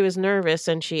 but she was nervous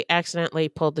and she accidentally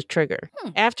pulled the trigger.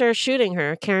 After shooting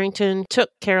her, Carrington took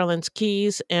Carolyn's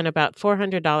keys and about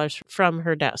 $400 from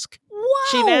her desk.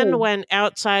 She then went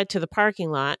outside to the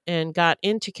parking lot and got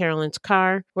into Carolyn's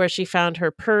car, where she found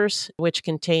her purse, which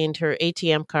contained her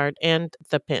ATM card and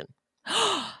the PIN.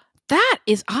 That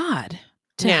is odd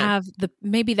to have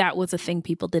maybe that was a thing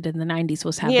people did in the 90s,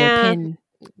 was have their PIN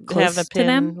close have the to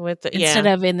them with instead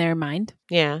of in their mind.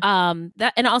 Yeah.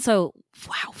 That, and also,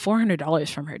 wow, $400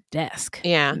 from her desk.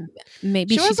 Yeah.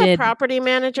 Maybe she was did a property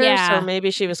manager, so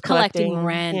maybe she was collecting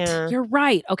rent. Yeah. You're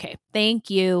right. Okay. Thank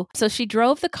you. So she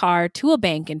drove the car to a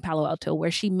bank in Palo Alto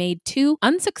where she made 2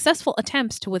 unsuccessful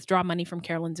attempts to withdraw money from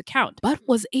Carolyn's account, but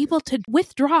was able to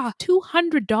withdraw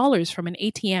 $200 from an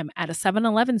ATM at a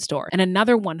 7-Eleven store and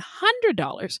another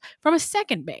 $100 from a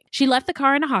second bank. She left the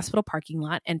car in a hospital parking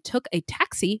lot and took a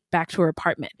taxi back to her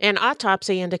apartment. An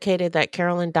autopsy indicated that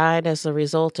Carolyn died as a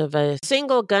result of a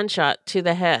single gunshot to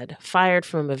the head fired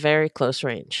from a very close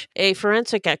range. A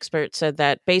forensic expert said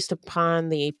that based upon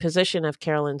the position of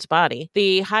Carolyn's body,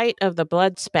 the height of the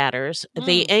blood spatters,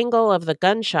 the angle of the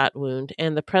gunshot wound,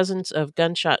 and the presence of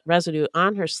gunshot residue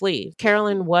on her sleeve,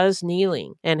 Carolyn was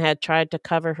kneeling and had tried to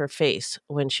cover her face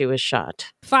when she was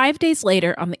shot. 5 days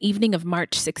later, on the evening of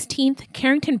March 16th,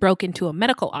 Carrington broke into a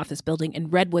medical office building in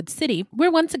Redwood City,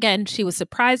 where once again she was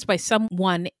surprised by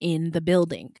someone in the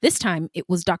building. This time, it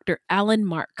was Dr. Alan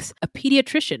Marks, a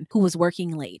pediatrician who was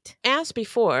working late. As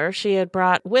before, she had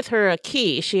brought with her a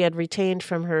key she had retained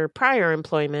from her prior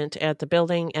employment at the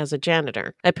building as a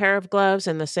janitor, a pair of gloves,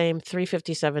 and the same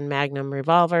 .357 Magnum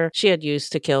revolver she had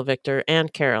used to kill Victor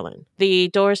and Carolyn. The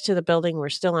doors to the building were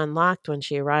still unlocked when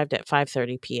she arrived at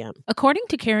 5:30 p.m. According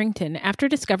to Carrington, after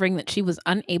discovering that she was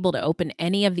unable to open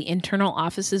any of the internal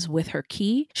offices with her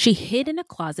key, she hid in a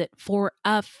closet for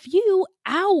a few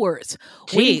hours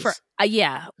waiting for.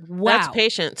 Yeah, wow. That's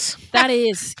patience. That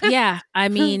is, yeah. I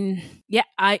mean, yeah,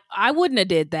 I wouldn't have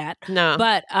did that. No.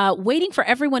 But waiting for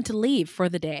everyone to leave for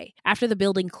the day. After the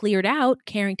building cleared out,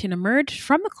 Carrington emerged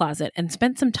from the closet and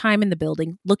spent some time in the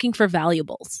building looking for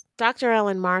valuables. Dr.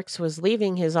 Alan Marks was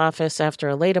leaving his office after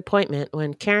a late appointment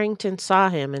when Carrington saw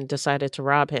him and decided to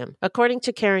rob him. According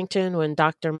to Carrington, when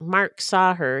Dr. Marks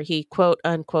saw her, he quote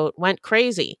unquote went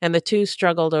crazy, and the two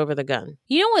struggled over the gun.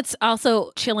 You know what's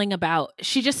also chilling about?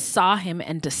 She just saw him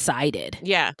and decided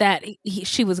that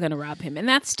she was going to rob him. And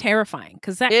that's terrifying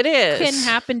because that can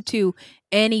happen to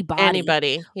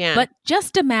anybody. Yeah. But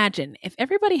just imagine if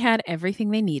everybody had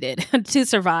everything they needed to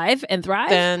survive and thrive,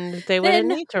 then they wouldn't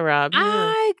need to rob.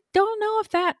 I don't know if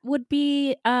that would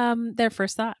be their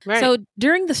first thought. Right. So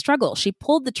during the struggle, she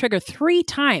pulled the trigger 3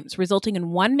 times, resulting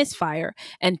in 1 misfire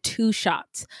and 2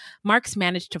 shots. Marks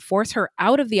managed to force her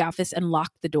out of the office and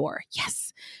lock the door.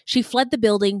 Yes. She fled the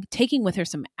building, taking with her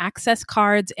some access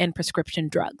cards and prescription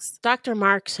drugs. Dr.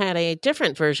 Marks had a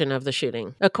different version of the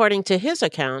shooting. According to his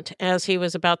account, as he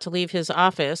was about to leave his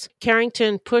office,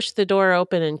 Carrington pushed the door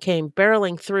open and came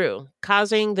barreling through,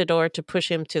 causing the door to push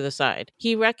him to the side.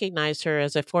 He recognized her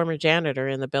as a former janitor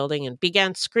in the building and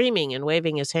began screaming and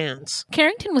waving his hands.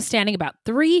 Carrington was standing about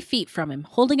 3 feet from him,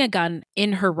 holding a gun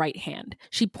in her right hand.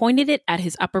 She pointed it at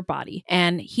his upper body,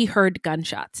 and he heard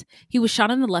gunshots. He was shot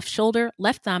in the left shoulder,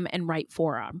 left thumb, and right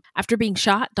forearm. After being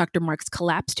shot, Dr. Marks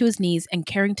collapsed to his knees and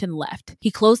Carrington left. He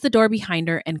closed the door behind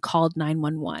her and called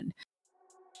 911.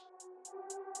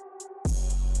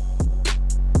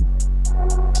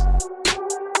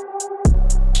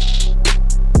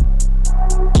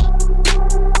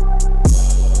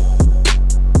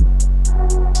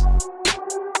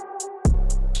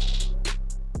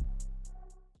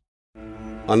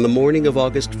 On the morning of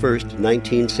August 1st,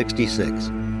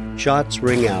 1966, shots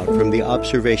ring out from the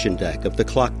observation deck of the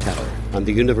clock tower on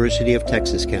the University of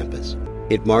Texas campus.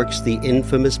 It marks the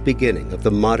infamous beginning of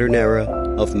the modern era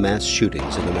of mass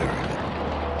shootings in America.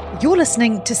 You're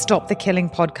listening to Stop the Killing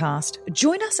podcast.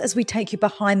 Join us as we take you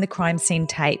behind the crime scene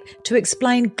tape to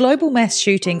explain global mass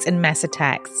shootings and mass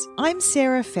attacks. I'm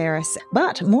Sarah Ferris,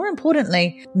 but more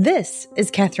importantly, this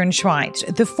is Catherine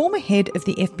Schweit, the former head of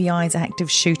the FBI's active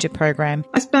shooter program.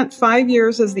 I spent 5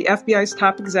 years as the FBI's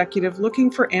top executive looking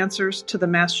for answers to the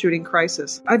mass shooting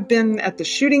crisis. I've been at the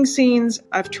shooting scenes,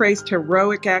 I've traced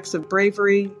heroic acts of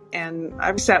bravery, and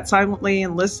I've sat silently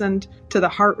and listened to the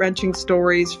heart-wrenching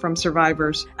stories from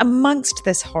survivors. Amongst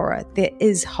this horror, there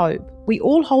is hope. We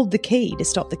all hold the key to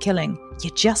stop the killing. You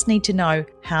just need to know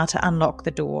how to unlock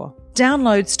the door.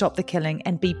 Download Stop the Killing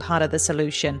and be part of the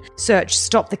solution. Search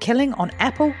Stop the Killing on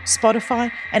Apple,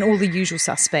 Spotify, and all the usual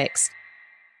suspects.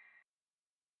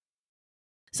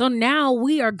 So now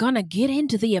we are going to get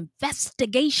into the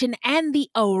investigation and the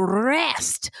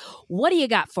arrest. What do you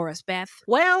got for us, Beth?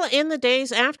 Well, in the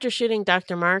days after shooting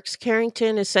Dr. Marks,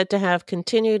 Carrington is said to have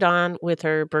continued on with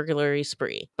her burglary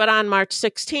spree. But on March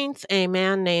 16th, a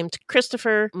man named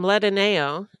Christopher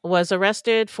Mledineo was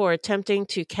arrested for attempting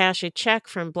to cash a check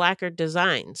from Blackard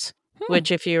Designs,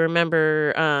 which, if you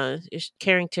remember,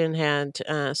 Carrington had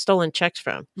stolen checks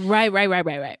from. Right.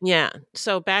 Yeah.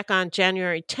 So back on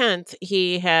January 10th,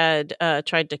 he had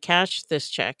tried to cash this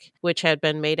check, which had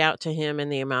been made out to him in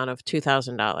the amount of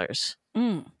 $2,000.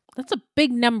 That's a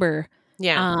big number.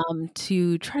 Yeah.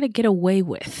 To try to get away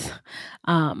with.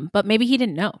 But maybe he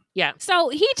didn't know. Yeah. So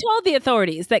he told the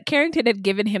authorities that Carrington had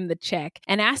given him the check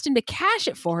and asked him to cash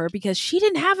it for her because she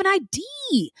didn't have an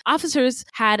ID. Officers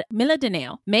had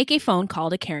Mledineo make a phone call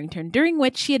to Carrington, during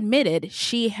which she admitted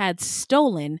she had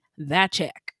stolen that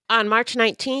check. On March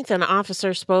 19th, an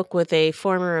officer spoke with a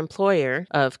former employer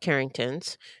of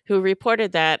Carrington's who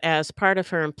reported that as part of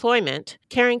her employment,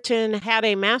 Carrington had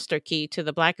a master key to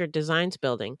the Blackard Designs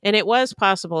building, and it was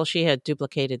possible she had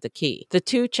duplicated the key. The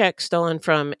 2 checks stolen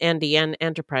from NDN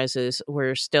Enterprises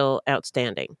were still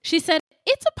outstanding. She said,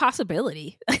 it's a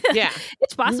possibility. Yeah.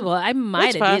 It's possible. I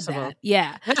might have did that.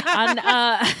 Yeah. On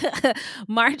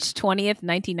March 20th,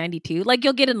 1992. Like,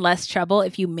 you'll get in less trouble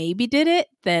if you maybe did it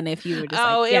than if you were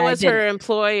just it was her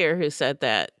employer who said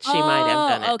that she might have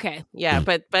done it. Okay. Yeah,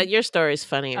 but your story's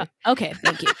funnier. Okay,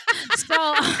 thank you. So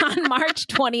on March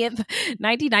 20th,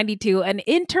 1992, an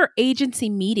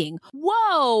interagency meeting.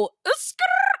 Whoa!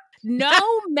 No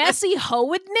messy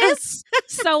hoedness.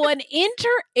 So an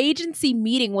interagency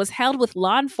meeting was held with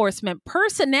law enforcement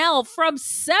personnel from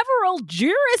several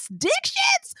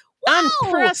jurisdictions. Wow.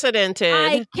 Unprecedented.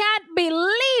 I can't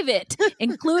believe believe it,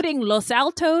 including Los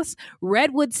Altos,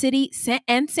 Redwood City,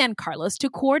 and San Carlos, to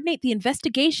coordinate the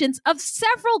investigations of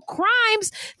several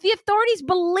crimes the authorities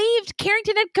believed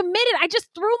Carrington had committed. I just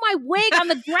threw my wig on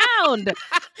the ground.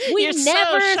 We You're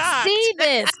never so shocked. see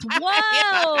this.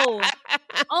 Whoa.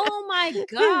 Oh my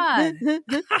God.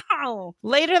 Wow.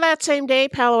 Later that same day,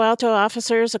 Palo Alto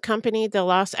officers accompanied the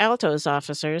Los Altos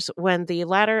officers when the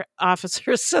latter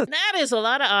officers, so that is a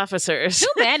lot of officers. Too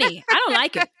many. I don't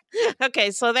like it.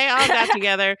 Okay, so they all got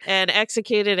together and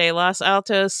executed a Los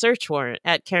Altos search warrant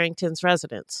at Carrington's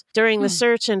residence. During the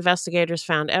search, investigators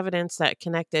found evidence that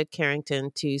connected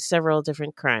Carrington to several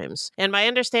different crimes. And my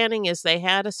understanding is they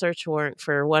had a search warrant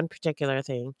for one particular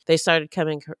thing. They started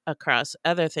coming across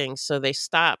other things, so they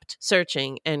stopped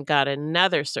searching and got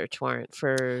another search warrant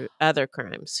for other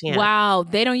crimes. Yeah. Wow,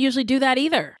 they don't usually do that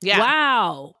either. Yeah.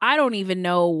 Wow, I don't even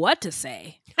know what to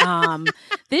say.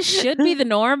 This should be the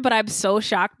norm, but I'm so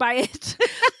shocked by it.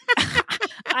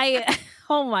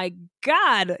 Oh my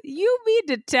God, you mean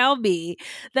to tell me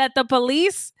that the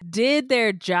police did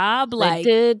their job They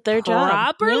did their job.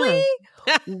 properly?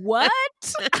 Yeah. What?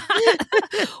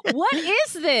 What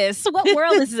is this? What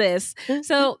world is this?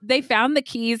 So they found the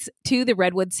keys to the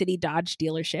Redwood City Dodge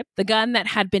dealership, the gun that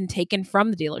had been taken from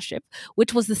the dealership,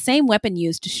 which was the same weapon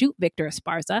used to shoot Victor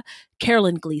Esparza,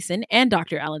 Carolyn Gleason, and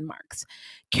Dr. Alan Marks.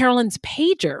 Carolyn's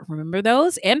pager, remember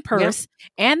those? And purse,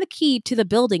 and the key to the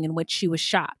building in which she was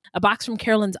shot. A box from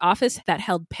Carolyn's office that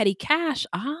held petty cash.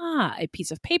 A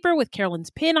piece of paper with Carolyn's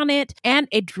pin on it, and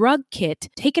a drug kit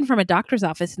taken from a doctor's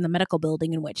office in the medical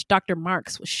building in which Dr.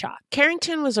 Marks was shot.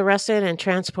 Carrington was arrested and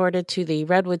transported to the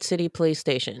Redwood City Police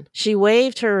Station. She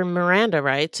waived her Miranda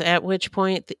rights, at which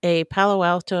point a Palo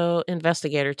Alto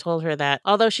investigator told her that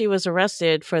although she was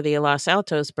arrested for the Los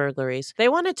Altos burglaries, they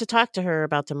wanted to talk to her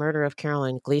about the murder of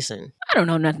Carolyn Gleason. I don't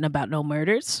know nothing about no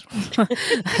murders.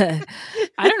 I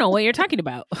don't know what you're talking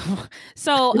about.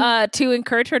 So to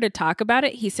encourage her to talk about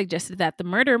it, he suggested that the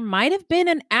murder might have been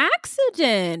an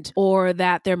accident or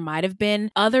that there might have been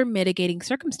other mitigating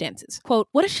circumstances. Quote,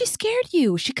 what if she scared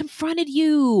you? She confronted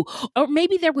you. Or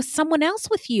maybe there was someone else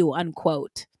with you,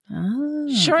 unquote.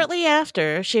 Shortly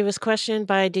after, she was questioned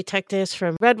by detectives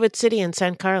from Redwood City and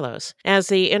San Carlos. As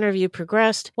the interview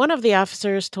progressed, one of the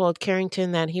officers told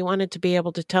Carrington that he wanted to be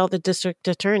able to tell the district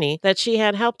attorney that she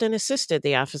had helped and assisted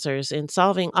the officers in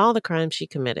solving all the crimes she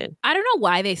committed. I don't know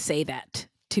why they say that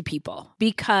to people,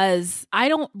 because I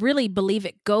don't really believe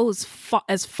it goes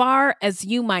as far as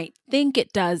you might think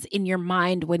it does in your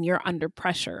mind when you're under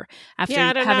pressure after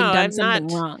having done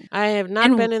something wrong. I have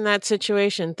not been in that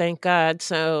situation, thank God.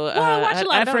 So well, I watch a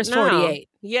lot of First 48.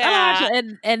 Yeah,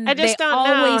 and I just they don't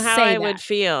know always how say I would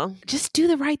feel. Just do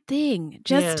the right thing.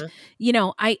 Just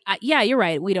I you're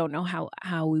right. We don't know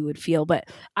how we would feel, but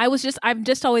I'm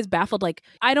just always baffled. Like,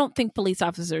 I don't think police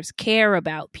officers care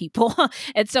about people,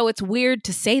 and so it's weird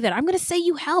to say that. I'm going to say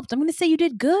you helped. I'm going to say you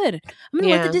did good. I'm going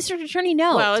to let the district attorney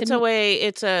know. Well, it's a way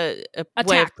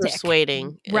of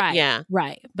persuading, right? Yeah,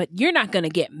 right. But you're not going to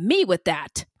get me with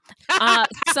that.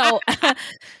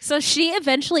 So she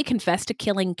eventually confessed to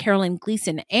killing Carolyn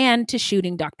Gleason and to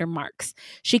shooting Dr. Marks.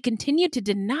 She continued to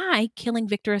deny killing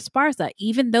Victor Esparza,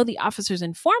 even though the officers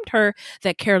informed her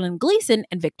that Carolyn Gleason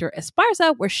and Victor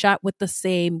Esparza were shot with the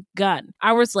same gun.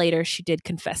 Hours later, she did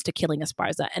confess to killing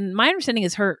Esparza. And my understanding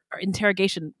is her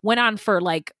interrogation went on for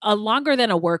like longer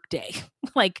than a work day.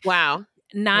 Like, wow.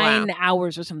 9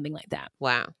 hours or something like that.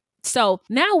 Wow. So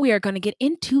now we are going to get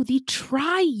into the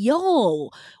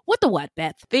trial. What the what,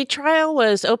 Beth? The trial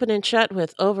was open and shut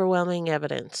with overwhelming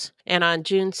evidence. And on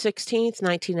June 16th,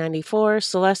 1994,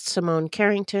 Celeste Simone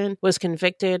Carrington was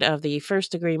convicted of the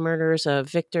first-degree murders of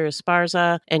Victor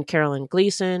Esparza and Carolyn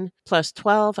Gleason, plus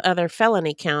 12 other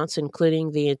felony counts,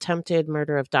 including the attempted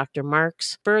murder of Dr.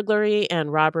 Marks, burglary,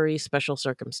 and robbery special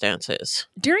circumstances.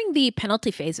 During the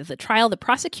penalty phase of the trial, the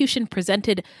prosecution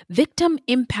presented victim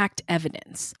impact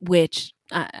evidence, which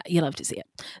you'll love to see it.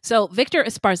 So Victor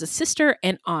Esparza's sister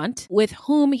and aunt, with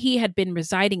whom he had been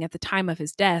residing at the time of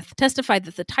his death, testified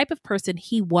that the type of person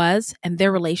he was and their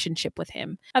relationship with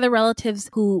him. Other relatives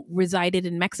who resided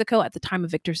in Mexico at the time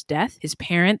of Victor's death, his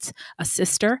parents, a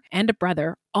sister, and a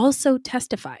brother, also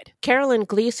testified. Carolyn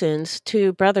Gleason's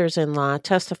two brothers-in-law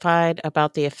testified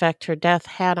about the effect her death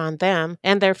had on them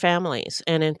and their families,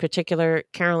 and in particular,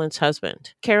 Carolyn's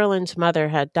husband. Carolyn's mother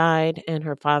had died, and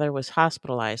her father was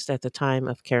hospitalized at the time time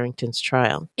of Carrington's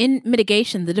trial. In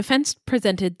mitigation, the defense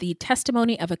presented the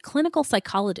testimony of a clinical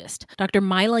psychologist, Dr.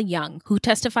 Mila Young, who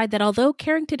testified that although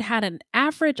Carrington had an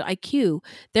average IQ,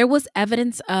 there was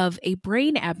evidence of a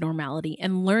brain abnormality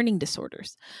and learning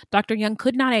disorders. Dr. Young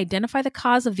could not identify the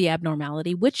cause of the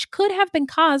abnormality, which could have been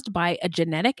caused by a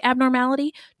genetic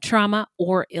abnormality, trauma,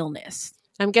 or illness.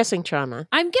 I'm guessing trauma.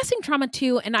 I'm guessing trauma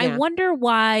too, and I wonder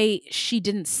why she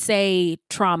didn't say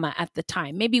trauma at the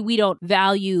time. Maybe we don't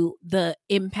value the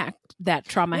impact that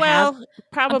trauma has. Well,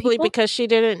 probably because she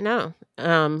didn't know.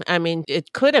 I mean,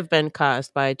 it could have been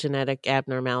caused by genetic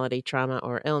abnormality, trauma,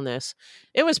 or illness.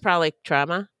 It was probably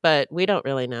trauma, but we don't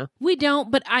really know. We don't,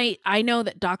 but I know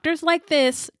that doctors like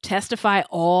this testify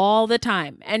all the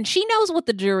time, and she knows what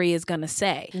the jury is going to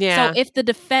say. Yeah. So if the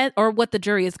defense, or what the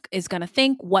jury is going to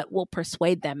think, what will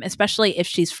persuade them, especially if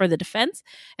she's for the defense.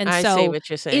 And I so see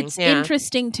what you're saying. It's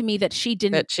interesting to me that she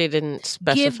didn't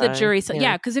specify. give the jury.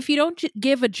 Because if you don't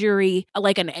give a jury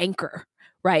like an anchor,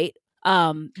 right?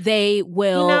 They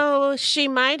will. She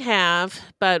might have,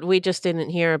 but we just didn't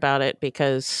hear about it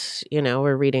because,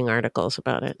 we're reading articles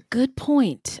about it. Good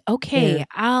point. Okay,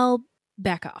 I'll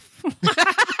back off.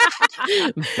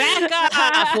 Back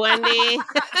off, Wendy.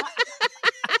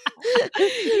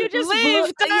 You just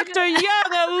leave Dr.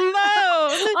 Young alone.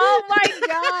 Oh my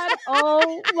God.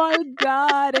 Oh my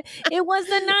God. It was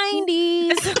the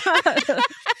 90s.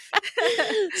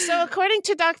 So according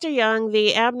to Dr. Young,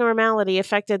 the abnormality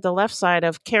affected the left side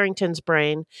of Carrington's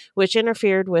brain, which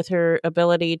interfered with her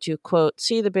ability to, quote,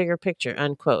 see the bigger picture,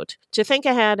 unquote, to think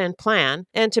ahead and plan,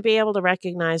 and to be able to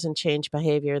recognize and change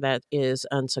behavior that is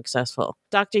unsuccessful.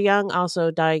 Dr. Young also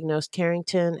diagnosed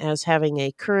Carrington as having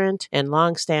a current and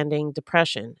long-standing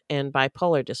depression and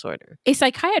bipolar disorder. A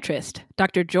psychiatrist,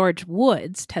 Dr. George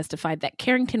Woods, testified that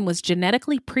Carrington was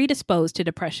genetically predisposed to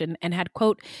depression and had,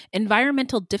 quote,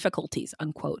 environmental difficulties,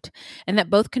 unquote, and that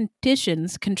both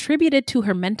conditions contributed to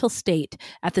her mental state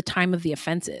at the time of the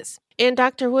offenses. In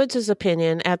Dr. Woods'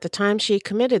 opinion, at the time she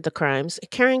committed the crimes,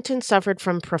 Carrington suffered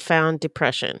from profound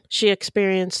depression. She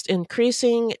experienced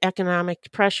increasing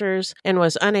economic pressures and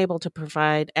was unable to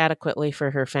provide adequately for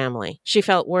her family. She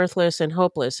felt worthless and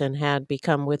hopeless and had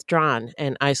become withdrawn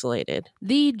and isolated.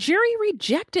 The jury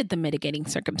rejected the mitigating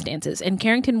circumstances, and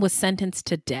Carrington was sentenced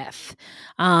to death.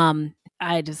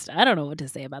 I don't know what to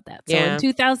say about that. So in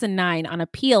 2009, on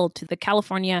appeal to the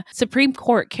California Supreme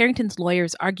Court, Carrington's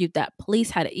lawyers argued that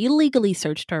police had illegally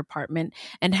searched her apartment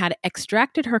and had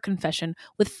extracted her confession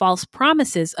with false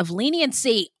promises of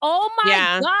leniency. Oh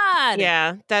my God.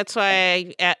 Yeah, that's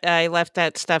why I left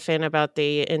that stuff in about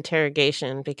the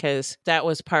interrogation, because that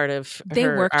was part of they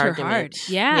her worked argument. her hard.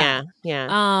 Yeah.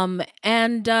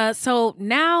 So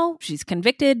now she's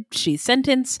convicted, she's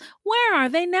sentenced. Where are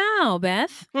they now,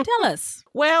 Beth? Tell us.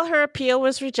 Well, her appeal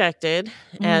was rejected,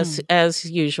 as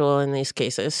usual in these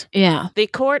cases. Yeah. The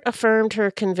court affirmed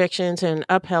her convictions and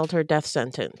upheld her death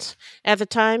sentence. At the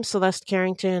time, Celeste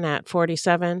Carrington, at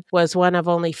 47, was one of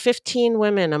only 15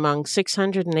 women among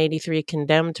 683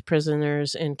 condemned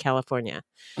prisoners in California.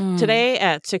 Today,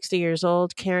 at 60 years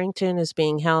old, Carrington is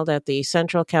being held at the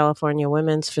Central California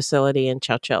Women's Facility in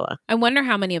Chowchilla. I wonder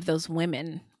how many of those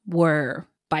women were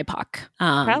BIPOC.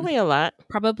 Probably a lot.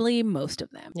 Probably most of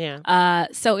them. Yeah.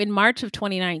 So in March of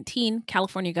 2019,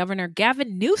 California Governor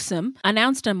Gavin Newsom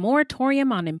announced a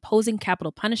moratorium on imposing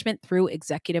capital punishment through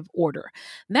executive order.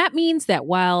 That means that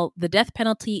while the death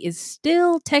penalty is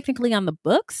still technically on the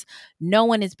books, no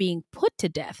one is being put to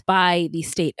death by the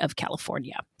state of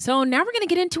California. So now we're going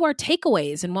to get into our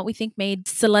takeaways and what we think made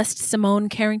Celeste Simone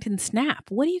Carrington snap.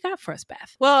 What do you got for us,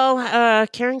 Beth? Well,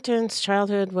 Carrington's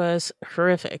childhood was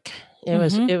horrific. It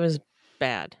was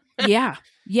bad.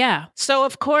 Yeah. So,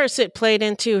 of course, it played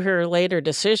into her later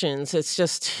decisions. It's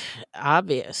just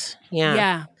obvious.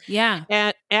 Yeah.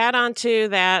 Add on to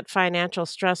that financial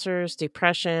stressors,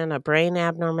 depression, a brain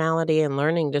abnormality, and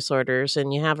learning disorders,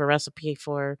 and you have a recipe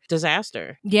for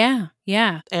disaster. Yeah.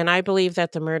 And I believe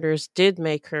that the murders did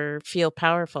make her feel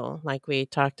powerful, like we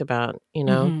talked about,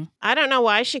 I don't know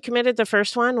why she committed the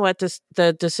first one, what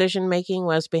the decision-making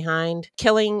was behind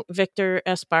killing Victor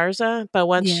Esparza, but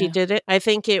once she did it, I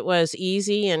think it was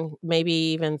easy and maybe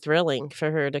even thrilling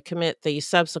for her to commit the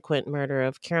subsequent murder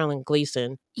of Carolyn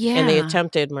Gleason and the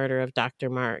attempted murder of Dr.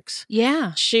 Marks.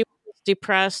 Yeah. She was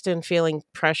depressed and feeling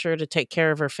pressure to take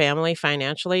care of her family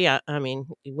financially. I mean,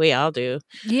 we all do.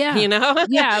 Yeah.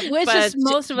 Yeah. It's just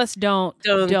most of us don't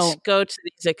go to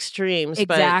these extremes.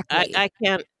 Exactly. But I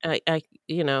can't,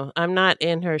 I'm not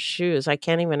in her shoes. I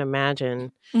can't even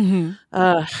imagine.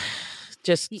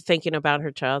 Just thinking about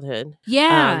her childhood.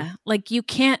 Yeah. Like you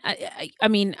can't, I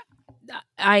mean,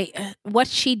 what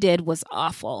she did was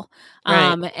awful.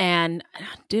 Right. And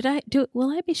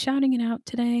will I be shouting it out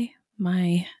today?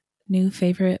 My new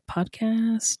favorite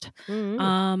podcast.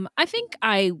 I think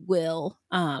I will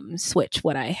switch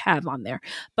what I have on there,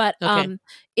 but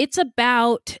it's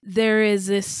about, there is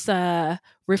this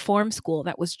reform school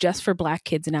that was just for Black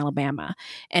kids in Alabama,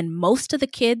 and most of the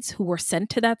kids who were sent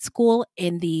to that school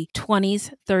in the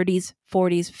 20s, 30s,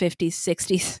 40s, 50s,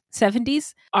 60s,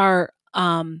 70s are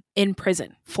in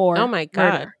prison for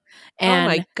murder. And,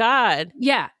 oh my God.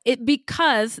 Yeah,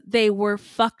 because they were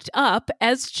fucked up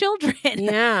as children.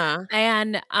 Yeah.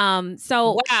 And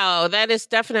so wow, that is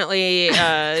definitely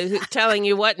telling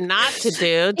you what not to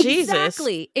do. Jesus.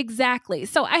 Exactly.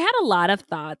 So I had a lot of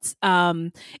thoughts.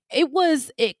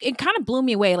 It kind of blew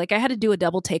me away. Like, I had to do a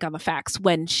double take on the facts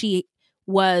when she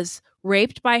was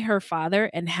raped by her father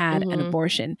and had an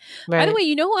abortion. Right. By the way,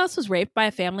 you know who else was raped by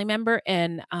a family member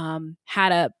and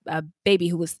had a baby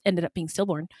who ended up being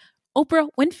stillborn? Oprah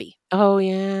Winfrey. Oh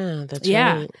yeah, that's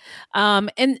right.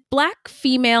 And Black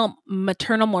female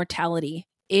maternal mortality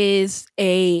is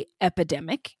a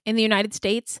epidemic in the United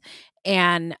States,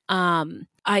 and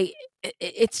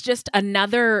it's just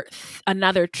another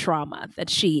trauma that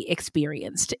she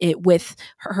experienced, it with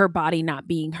her body not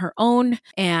being her own,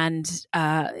 and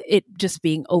it just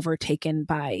being overtaken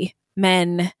by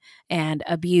men and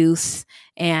abuse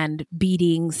and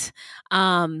beatings.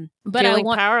 But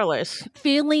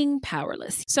feeling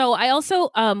powerless. So I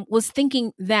also was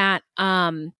thinking that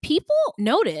people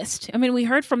noticed, I mean, we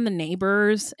heard from the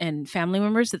neighbors and family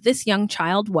members that this young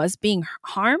child was being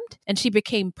harmed, and she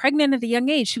became pregnant at a young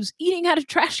age. She was eating out of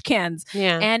trash cans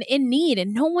and in need,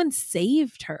 and no one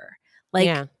saved her.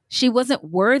 She wasn't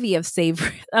worthy of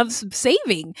saving.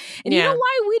 And you know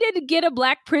why we didn't get a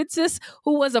Black princess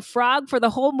who was a frog for the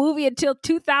whole movie until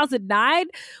 2009?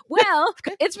 Well,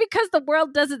 it's because the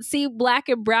world doesn't see Black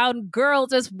and brown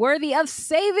girls as worthy of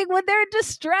saving when they're in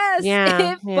distress.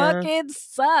 It fucking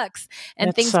sucks.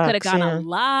 And things could have gone a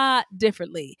lot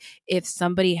differently if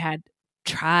somebody had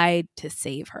tried to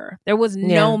save her. There was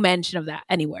no mention of that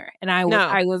anywhere. And I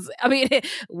mean,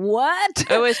 what?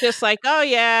 It was just like, oh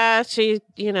yeah, she,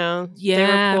 they were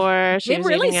poor. She was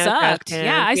really eating out of sucked.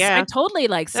 trash Yeah, I totally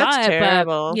saw it,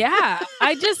 terrible. but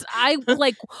I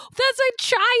like, that's a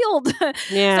child.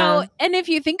 Yeah. So, and if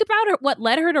you think about her, what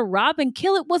led her to rob and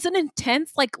kill, it was an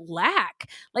intense lack.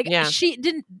 She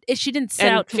didn't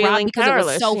set out to rob because it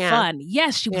was so fun.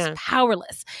 Yes, she was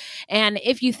powerless. And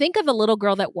if you think of the little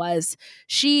girl that was,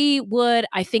 she would,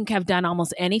 I think, have done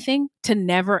almost anything to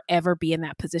never, ever be in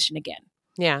that position again.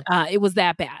 Yeah. It was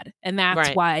that bad. And that's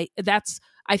why,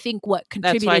 I think what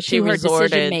contributed to her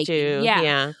decision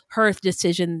making. Her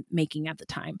decision making at the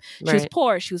time. She was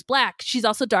poor. She was Black. She's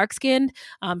also dark skinned.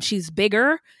 She's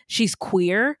bigger. She's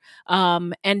queer.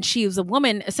 And she was a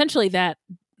woman essentially that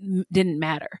didn't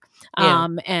matter.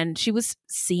 And she was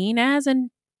seen as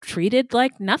and treated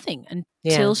like nothing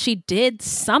until she did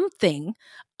something,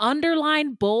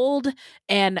 underline, bold,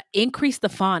 and increase the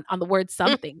font on the word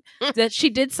something, that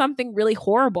she did something really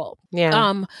horrible.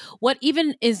 What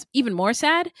is even more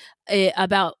sad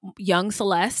about young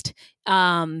Celeste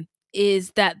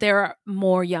is that there are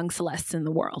more young Celestes in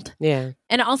the world. Yeah.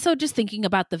 And also just thinking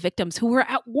about the victims who were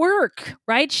at work,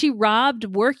 right? She robbed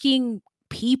working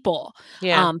people,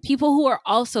 people who are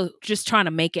also just trying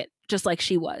to make it, just like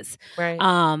she was,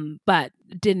 but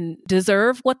didn't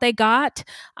deserve what they got,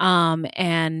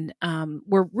 and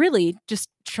were really just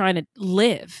trying to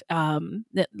live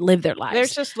their lives. They're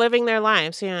just living their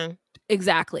lives,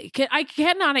 exactly. I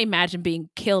cannot imagine being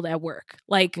killed at work.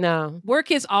 No,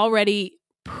 work is already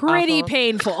pretty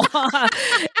painful.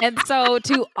 And so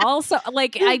to also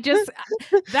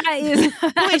that is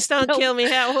please don't kill me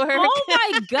at work. Oh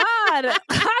my God.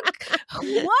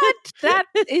 What? That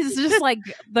is just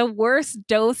the worst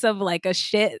dose of a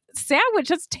shit sandwich.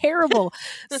 That's terrible.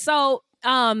 So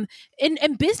and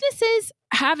businesses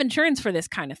have insurance for this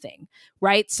kind of thing,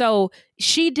 right? So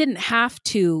she didn't have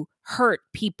to hurt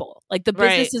people. The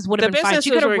businesses would have been fine. She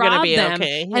could have robbed them,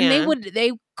 and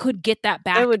they could get that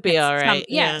back. It would be all right.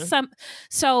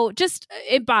 So just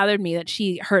it bothered me that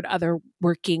she hurt other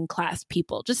working class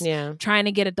people, just trying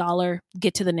to get $1,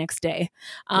 get to the next day.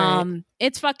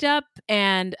 It's fucked up.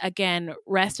 And again,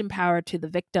 rest in power to the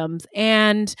victims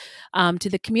and to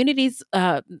the communities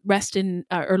left in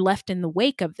the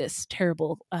wake of this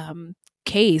terrible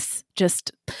case.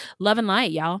 Just love and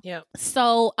light, y'all. Yep.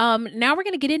 So now we're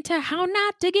gonna get into how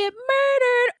not to get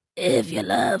murdered if you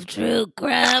love true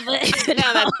crime. No,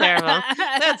 that's terrible.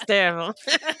 That's terrible.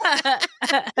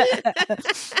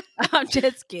 I'm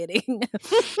just kidding.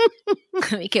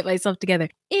 Let me get myself together.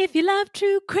 If you love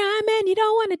true crime and you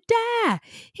don't want to die,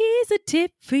 here's a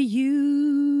tip for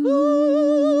you.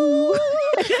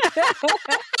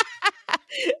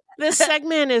 This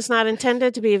segment is not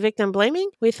intended to be victim blaming.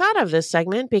 We thought of this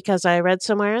segment because I read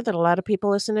somewhere that a lot of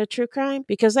people listen to true crime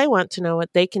because they want to know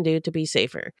what they can do to be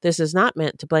safer. This is not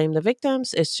meant to blame the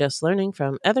victims. It's just learning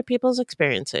from other people's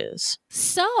experiences.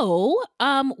 So,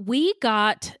 we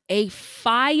got a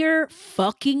fire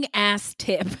fucking ass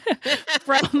tip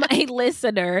from a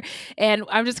listener, and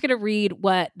I'm just going to read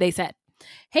what they said.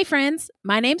 Hey friends,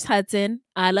 my name's Hudson.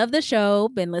 I love the show.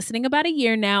 Been listening about a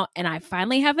year now, and I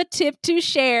finally have a tip to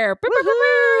share.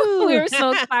 We were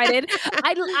so excited.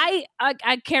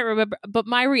 I can't remember, but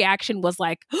my reaction was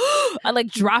like, I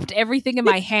like dropped everything in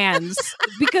my hands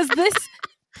because this.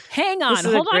 Hang on,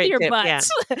 hold on to your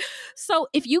butts. Yeah. So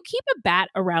if you keep a bat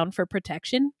around for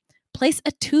protection, place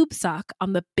a tube sock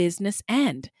on the business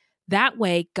end. That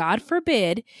way, God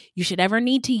forbid, you should ever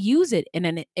need to use it in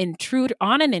an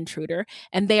intruder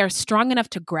and they are strong enough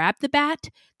to grab the bat,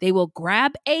 they will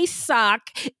grab a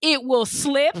sock, it will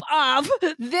slip off,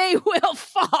 they will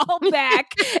fall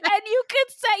back, and you could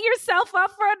set yourself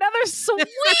up for another swing.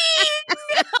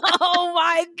 Oh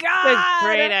my God. That's a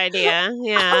great idea.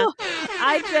 Yeah.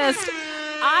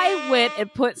 I went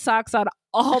and put socks on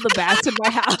all the bats in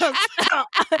my house.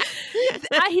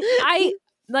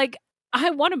 I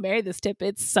want to marry this tip.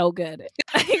 It's so good.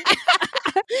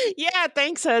 Yeah,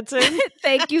 thanks, Hudson.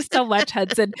 Thank you so much,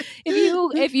 Hudson.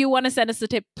 If you want to send us a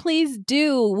tip, please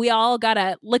do. We all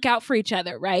gotta look out for each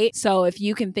other, right? So if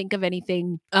you can think of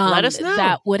anything let us know.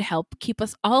 That would help keep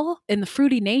us all in the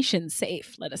Fruity Nation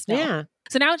safe, let us know. Yeah.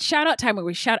 So now it's shout out time where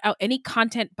we shout out any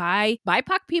content by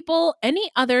BIPOC people, any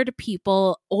othered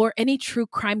people, or any true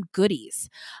crime goodies.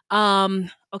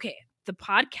 Okay, the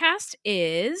podcast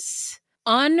is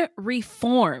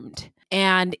Unreformed,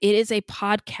 and it is a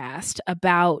podcast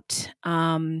about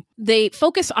they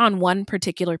focus on one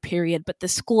particular period, but the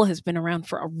school has been around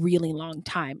for a really long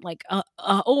time, like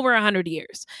over 100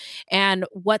 years. And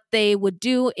what they would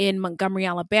do in Montgomery,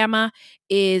 Alabama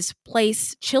is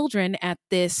place children at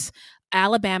this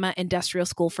Alabama Industrial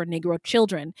School for Negro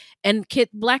children, and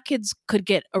Black kids could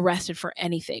get arrested for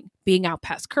anything, being out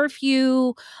past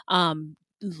curfew,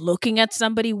 looking at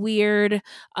somebody weird,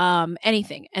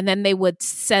 anything. And then they would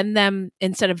send them,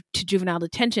 instead of to juvenile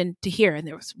detention, to here. And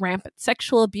there was rampant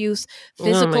sexual abuse,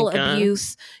 physical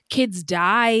abuse. Kids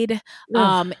died.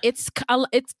 It's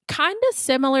kind of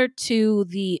similar to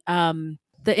the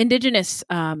indigenous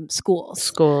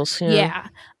schools. Yeah.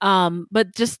 But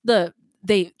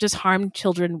they just harmed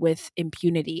children with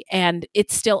impunity, and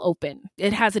it's still open.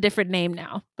 It has a different name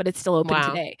now, but it's still open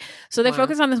today. So they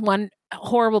focus on this one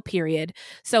horrible period.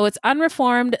 So it's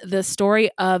Unreformed, the story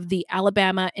of the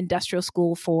Alabama Industrial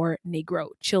School for Negro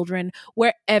Children,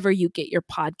 wherever you get your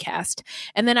podcast.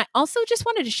 And then I also just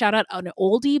wanted to shout out an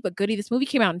oldie but goodie. This movie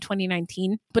came out in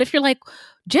 2019. But if you're like,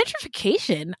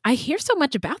 gentrification, I hear so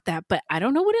much about that, but I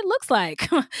don't know what it looks like.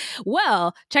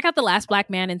 Well, check out The Last Black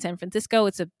Man in San Francisco.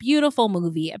 It's a beautiful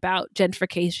movie about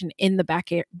gentrification in the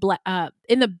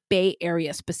Bay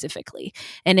Area specifically.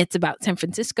 And it's about San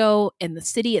Francisco and the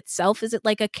city itself. Is it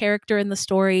like a character in the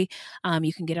story?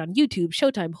 You can get on YouTube,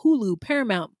 Showtime, Hulu,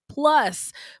 Paramount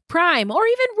Plus, Prime, or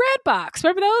even Redbox.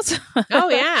 Remember those? Oh,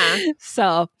 yeah.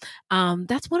 So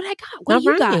that's what I got. What do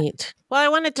you got? Well, I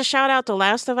wanted to shout out The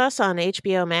Last of Us on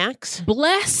HBO Max.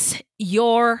 Bless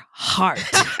your heart.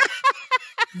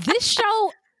 This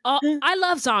show, I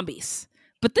love zombies,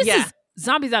 but this is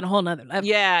zombies on a whole nother level.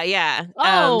 Yeah.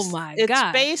 Oh my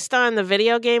God. It's based on the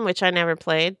video game, which I never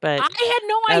played, but I had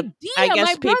no idea. I guess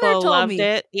my brother people told loved me.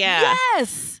 it. Yeah.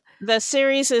 Yes. The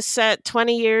series is set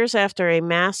 20 years after a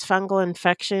mass fungal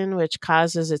infection, which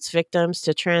causes its victims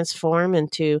to transform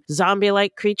into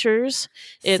zombie-like creatures.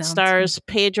 It stars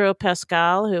Pedro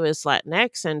Pascal, who is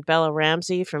Latinx, and Bella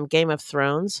Ramsey from Game of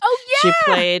Thrones. Oh, yeah! She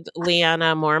played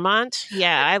Lyanna Mormont.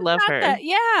 Yeah, I love her.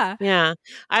 Yeah.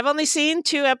 I've only seen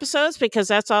 2 episodes because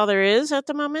that's all there is at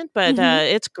the moment, but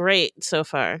it's great so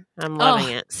far. I'm loving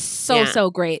it.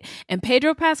 So great. And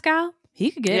Pedro Pascal? He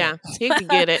could get it. He could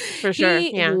get it for sure.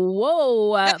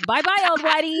 Whoa. Bye-bye, old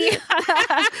whitey.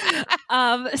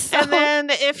 And then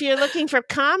if you're looking for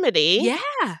comedy,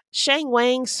 Shang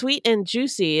Wang's Sweet and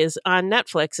Juicy is on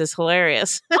Netflix. Is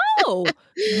hilarious. Oh,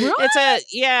 really?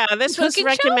 This was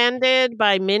recommended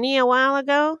by Minnie a while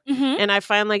ago, and I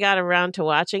finally got around to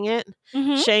watching it.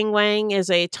 Shang Wang is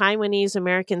a Taiwanese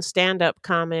American stand-up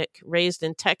comic raised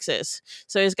in Texas,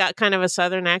 so he's got kind of a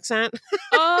Southern accent.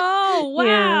 Oh,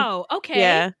 wow. Okay.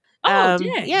 Yeah.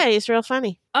 dang. Yeah, he's real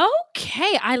funny.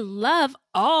 Okay, I love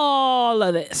all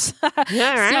of this.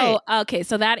 right.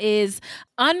 So that is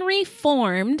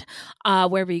Unreformed,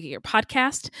 wherever you get your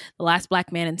podcast. The Last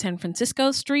Black Man in San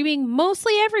Francisco, streaming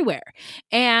mostly everywhere.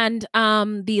 And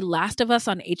The Last of Us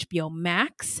on HBO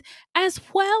Max, as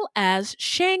well as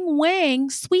Shang Wang,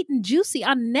 Sweet and Juicy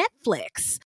on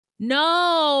Netflix.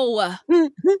 No.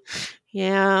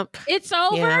 Yep. It's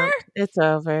over? Yep, it's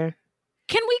over.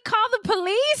 Can we call the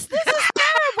police? This is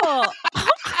terrible.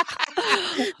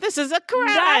 This is a crime.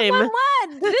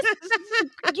 911.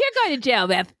 You're going to jail,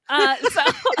 Beth. So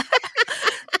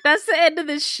that's the end of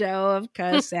the show. I'm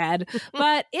kind of sad.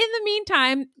 But in the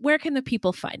meantime, where can the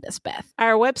people find us, Beth?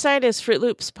 Our website is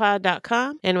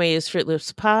fruitloopspod.com, and we use Fruit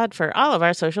Loops Pod for all of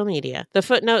our social media. The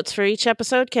footnotes for each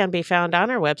episode can be found on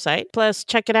our website. Plus,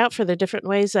 check it out for the different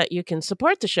ways that you can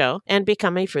support the show and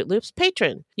become a Fruit Loops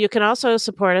patron. You can also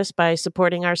support us by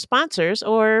supporting our sponsors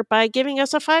or by giving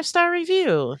us a 5-star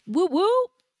review. Woo woo.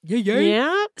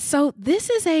 Yeah. So this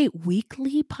is a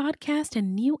weekly podcast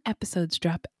and new episodes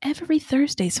drop every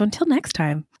Thursday. So until next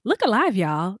time, look alive,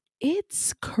 y'all.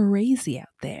 It's crazy out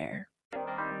there.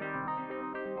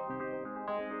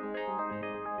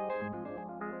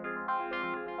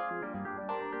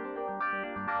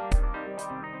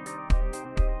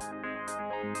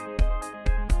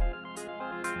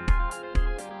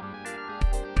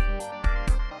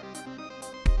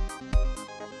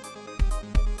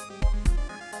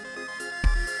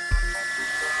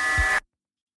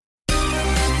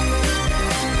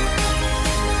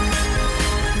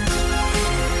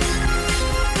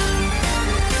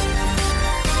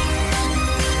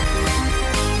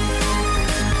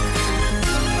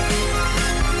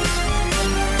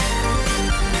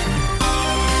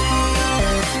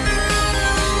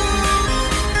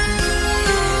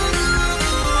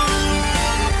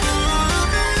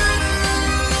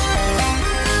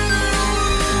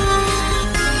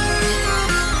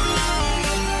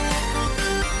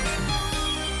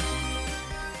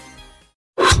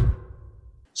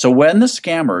 So when the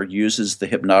scammer uses the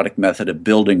hypnotic method of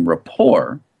building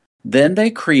rapport, then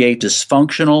they create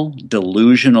dysfunctional,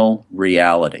 delusional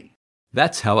reality.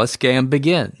 That's how a scam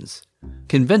begins,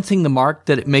 convincing the mark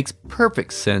that it makes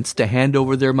perfect sense to hand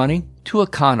over their money to a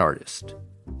con artist.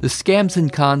 The Scams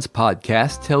and Cons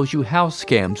podcast tells you how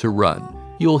scams are run.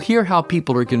 You'll hear how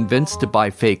people are convinced to buy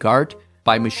fake art,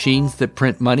 buy machines that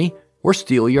print money, or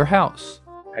steal your house.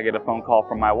 I get a phone call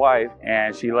from my wife,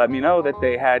 and she let me know that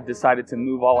they had decided to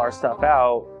move all our stuff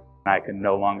out. I could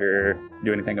no longer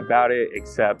do anything about it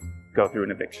except go through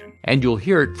an eviction. And you'll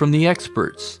hear it from the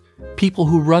experts, people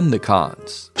who run the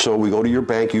cons. So we go to your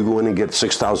bank, you go in and get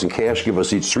 $6,000 cash, give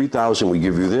us each $3,000, we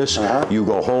give you this. You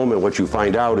go home, and what you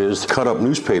find out is cut up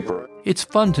newspaper. It's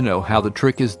fun to know how the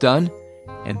trick is done,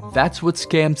 and that's what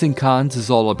Scams and Cons is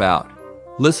all about.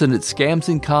 Listen at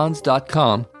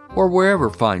scamsandcons.com or wherever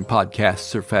fine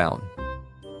podcasts are found.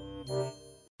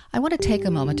 I want to take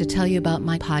a moment to tell you about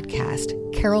my podcast,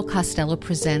 Carol Costello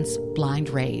Presents Blind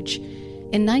Rage.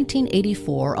 In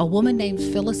 1984, a woman named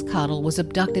Phyllis Cottle was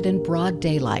abducted in broad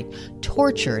daylight,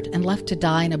 tortured, and left to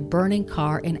die in a burning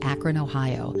car in Akron,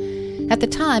 Ohio. At the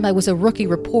time, I was a rookie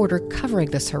reporter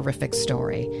covering this horrific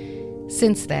story.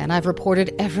 Since then, I've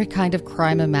reported every kind of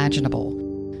crime imaginable.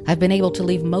 I've been able to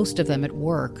leave most of them at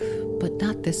work, but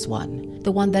not this one,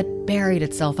 the one that buried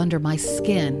itself under my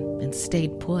skin and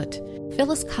stayed put.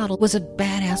 Phyllis Cottle was a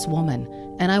badass woman,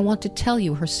 and I want to tell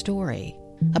you her story.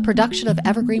 A production of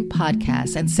Evergreen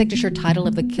Podcasts and signature title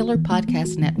of the Killer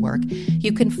Podcast Network,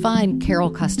 you can find Carol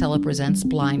Costello Presents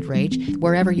Blind Rage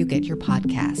wherever you get your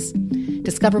podcasts.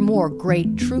 Discover more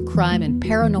great true crime and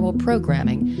paranormal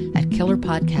programming at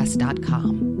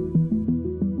killerpodcast.com.